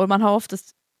 Och man har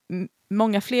oftast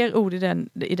många fler ord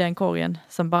i den korgen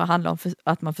som bara handlar om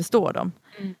att man förstår dem.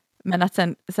 Men att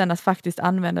sen att faktiskt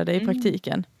använda det i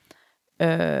praktiken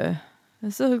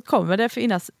så kommer det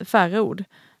finnas färre ord.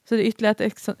 Så det är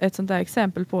ytterligare ett sånt där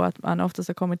exempel på att man oftast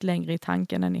har kommit längre i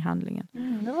tanken än i handlingen.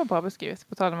 Det var bra beskrivet,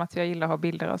 på tal om att jag gillar att ha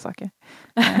bilder av saker.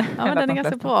 Ja, men den är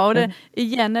ganska bra. Och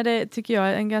igen är det, tycker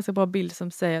jag, en ganska bra bild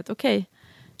som säger att okej,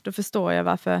 då förstår jag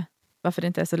varför det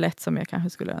inte är så lätt som jag kanske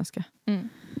skulle önska.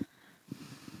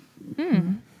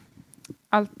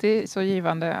 Alltid så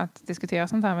givande att diskutera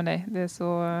sånt här med dig. Det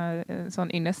är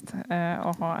sån ynnest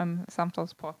att ha en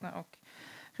samtalspartner och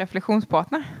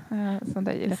reflektionspartner som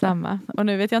dig. Samma. Och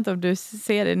nu vet jag inte om du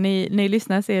ser det. Ni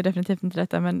lyssnare ser definitivt inte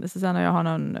detta, men Susanna och jag har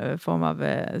någon form av,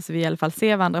 så vi i alla fall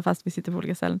ser varandra fast vi sitter på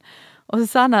olika ställen. Och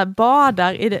Susanna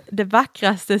badar i det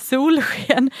vackraste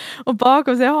solsken och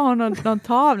bakom sig har hon någon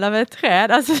tavla med ett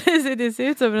träd. Alltså det ser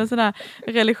ut som en sån här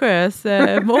religiös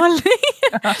målning.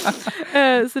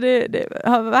 Så det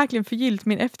har verkligen förgyllt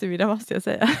min eftermiddag, måste jag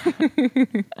säga.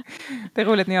 Det är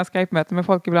roligt när jag har Skype-möten med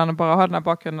folk ibland och bara har den här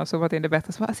bakgrunden och zoomat in det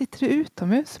bättre. Så bara, sitter du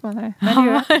utomhus? Nej,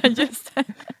 just det.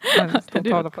 Det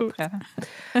tavla på ett träd.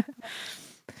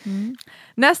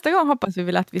 Nästa gång hoppas vi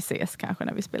väl att vi ses kanske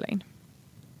när vi spelar in.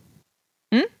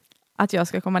 Att jag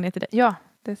ska komma ner till dig. Ja,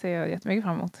 det ser jag jättemycket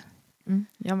fram emot.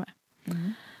 Jag med.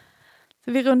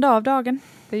 Så vi rundar av dagen.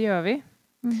 Det gör vi.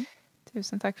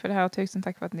 Tusen tack för det här och tusen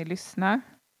tack för att ni lyssnar.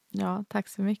 Ja, tack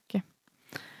så mycket.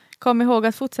 Kom ihåg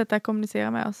att fortsätta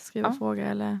kommunicera med oss. Skriva frågor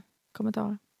eller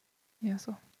kommentarer. Ja,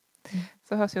 så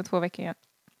hörs vi om 2 veckor igen.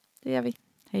 Det gör vi.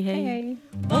 Hej, hej. Hej.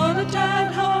 On the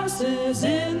tired horses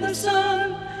in the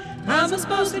sun, I'm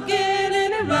supposed to get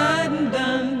in and ride and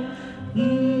done.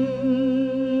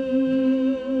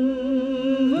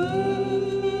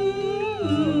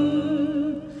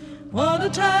 On the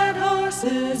tired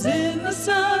horses in the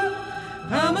sun,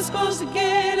 I'm supposed to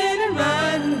get in and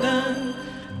ride and done.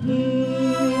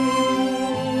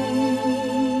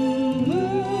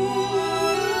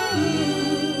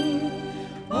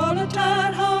 On the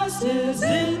tired horses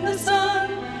in the sun,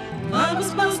 I'm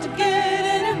supposed to get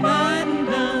in and ride and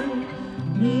done.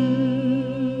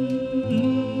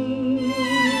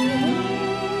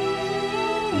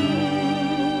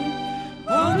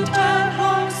 On the tired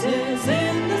horses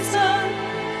in the sun,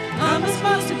 I'm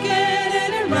supposed to get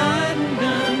in and ride and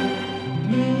done.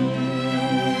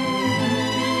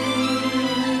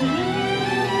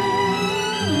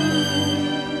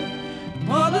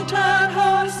 On the tired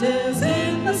horses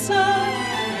in the sun,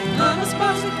 I'm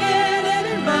supposed to get in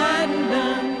and ride and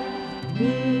done.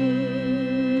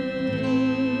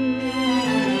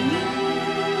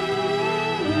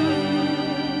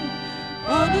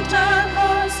 On the tired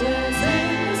horses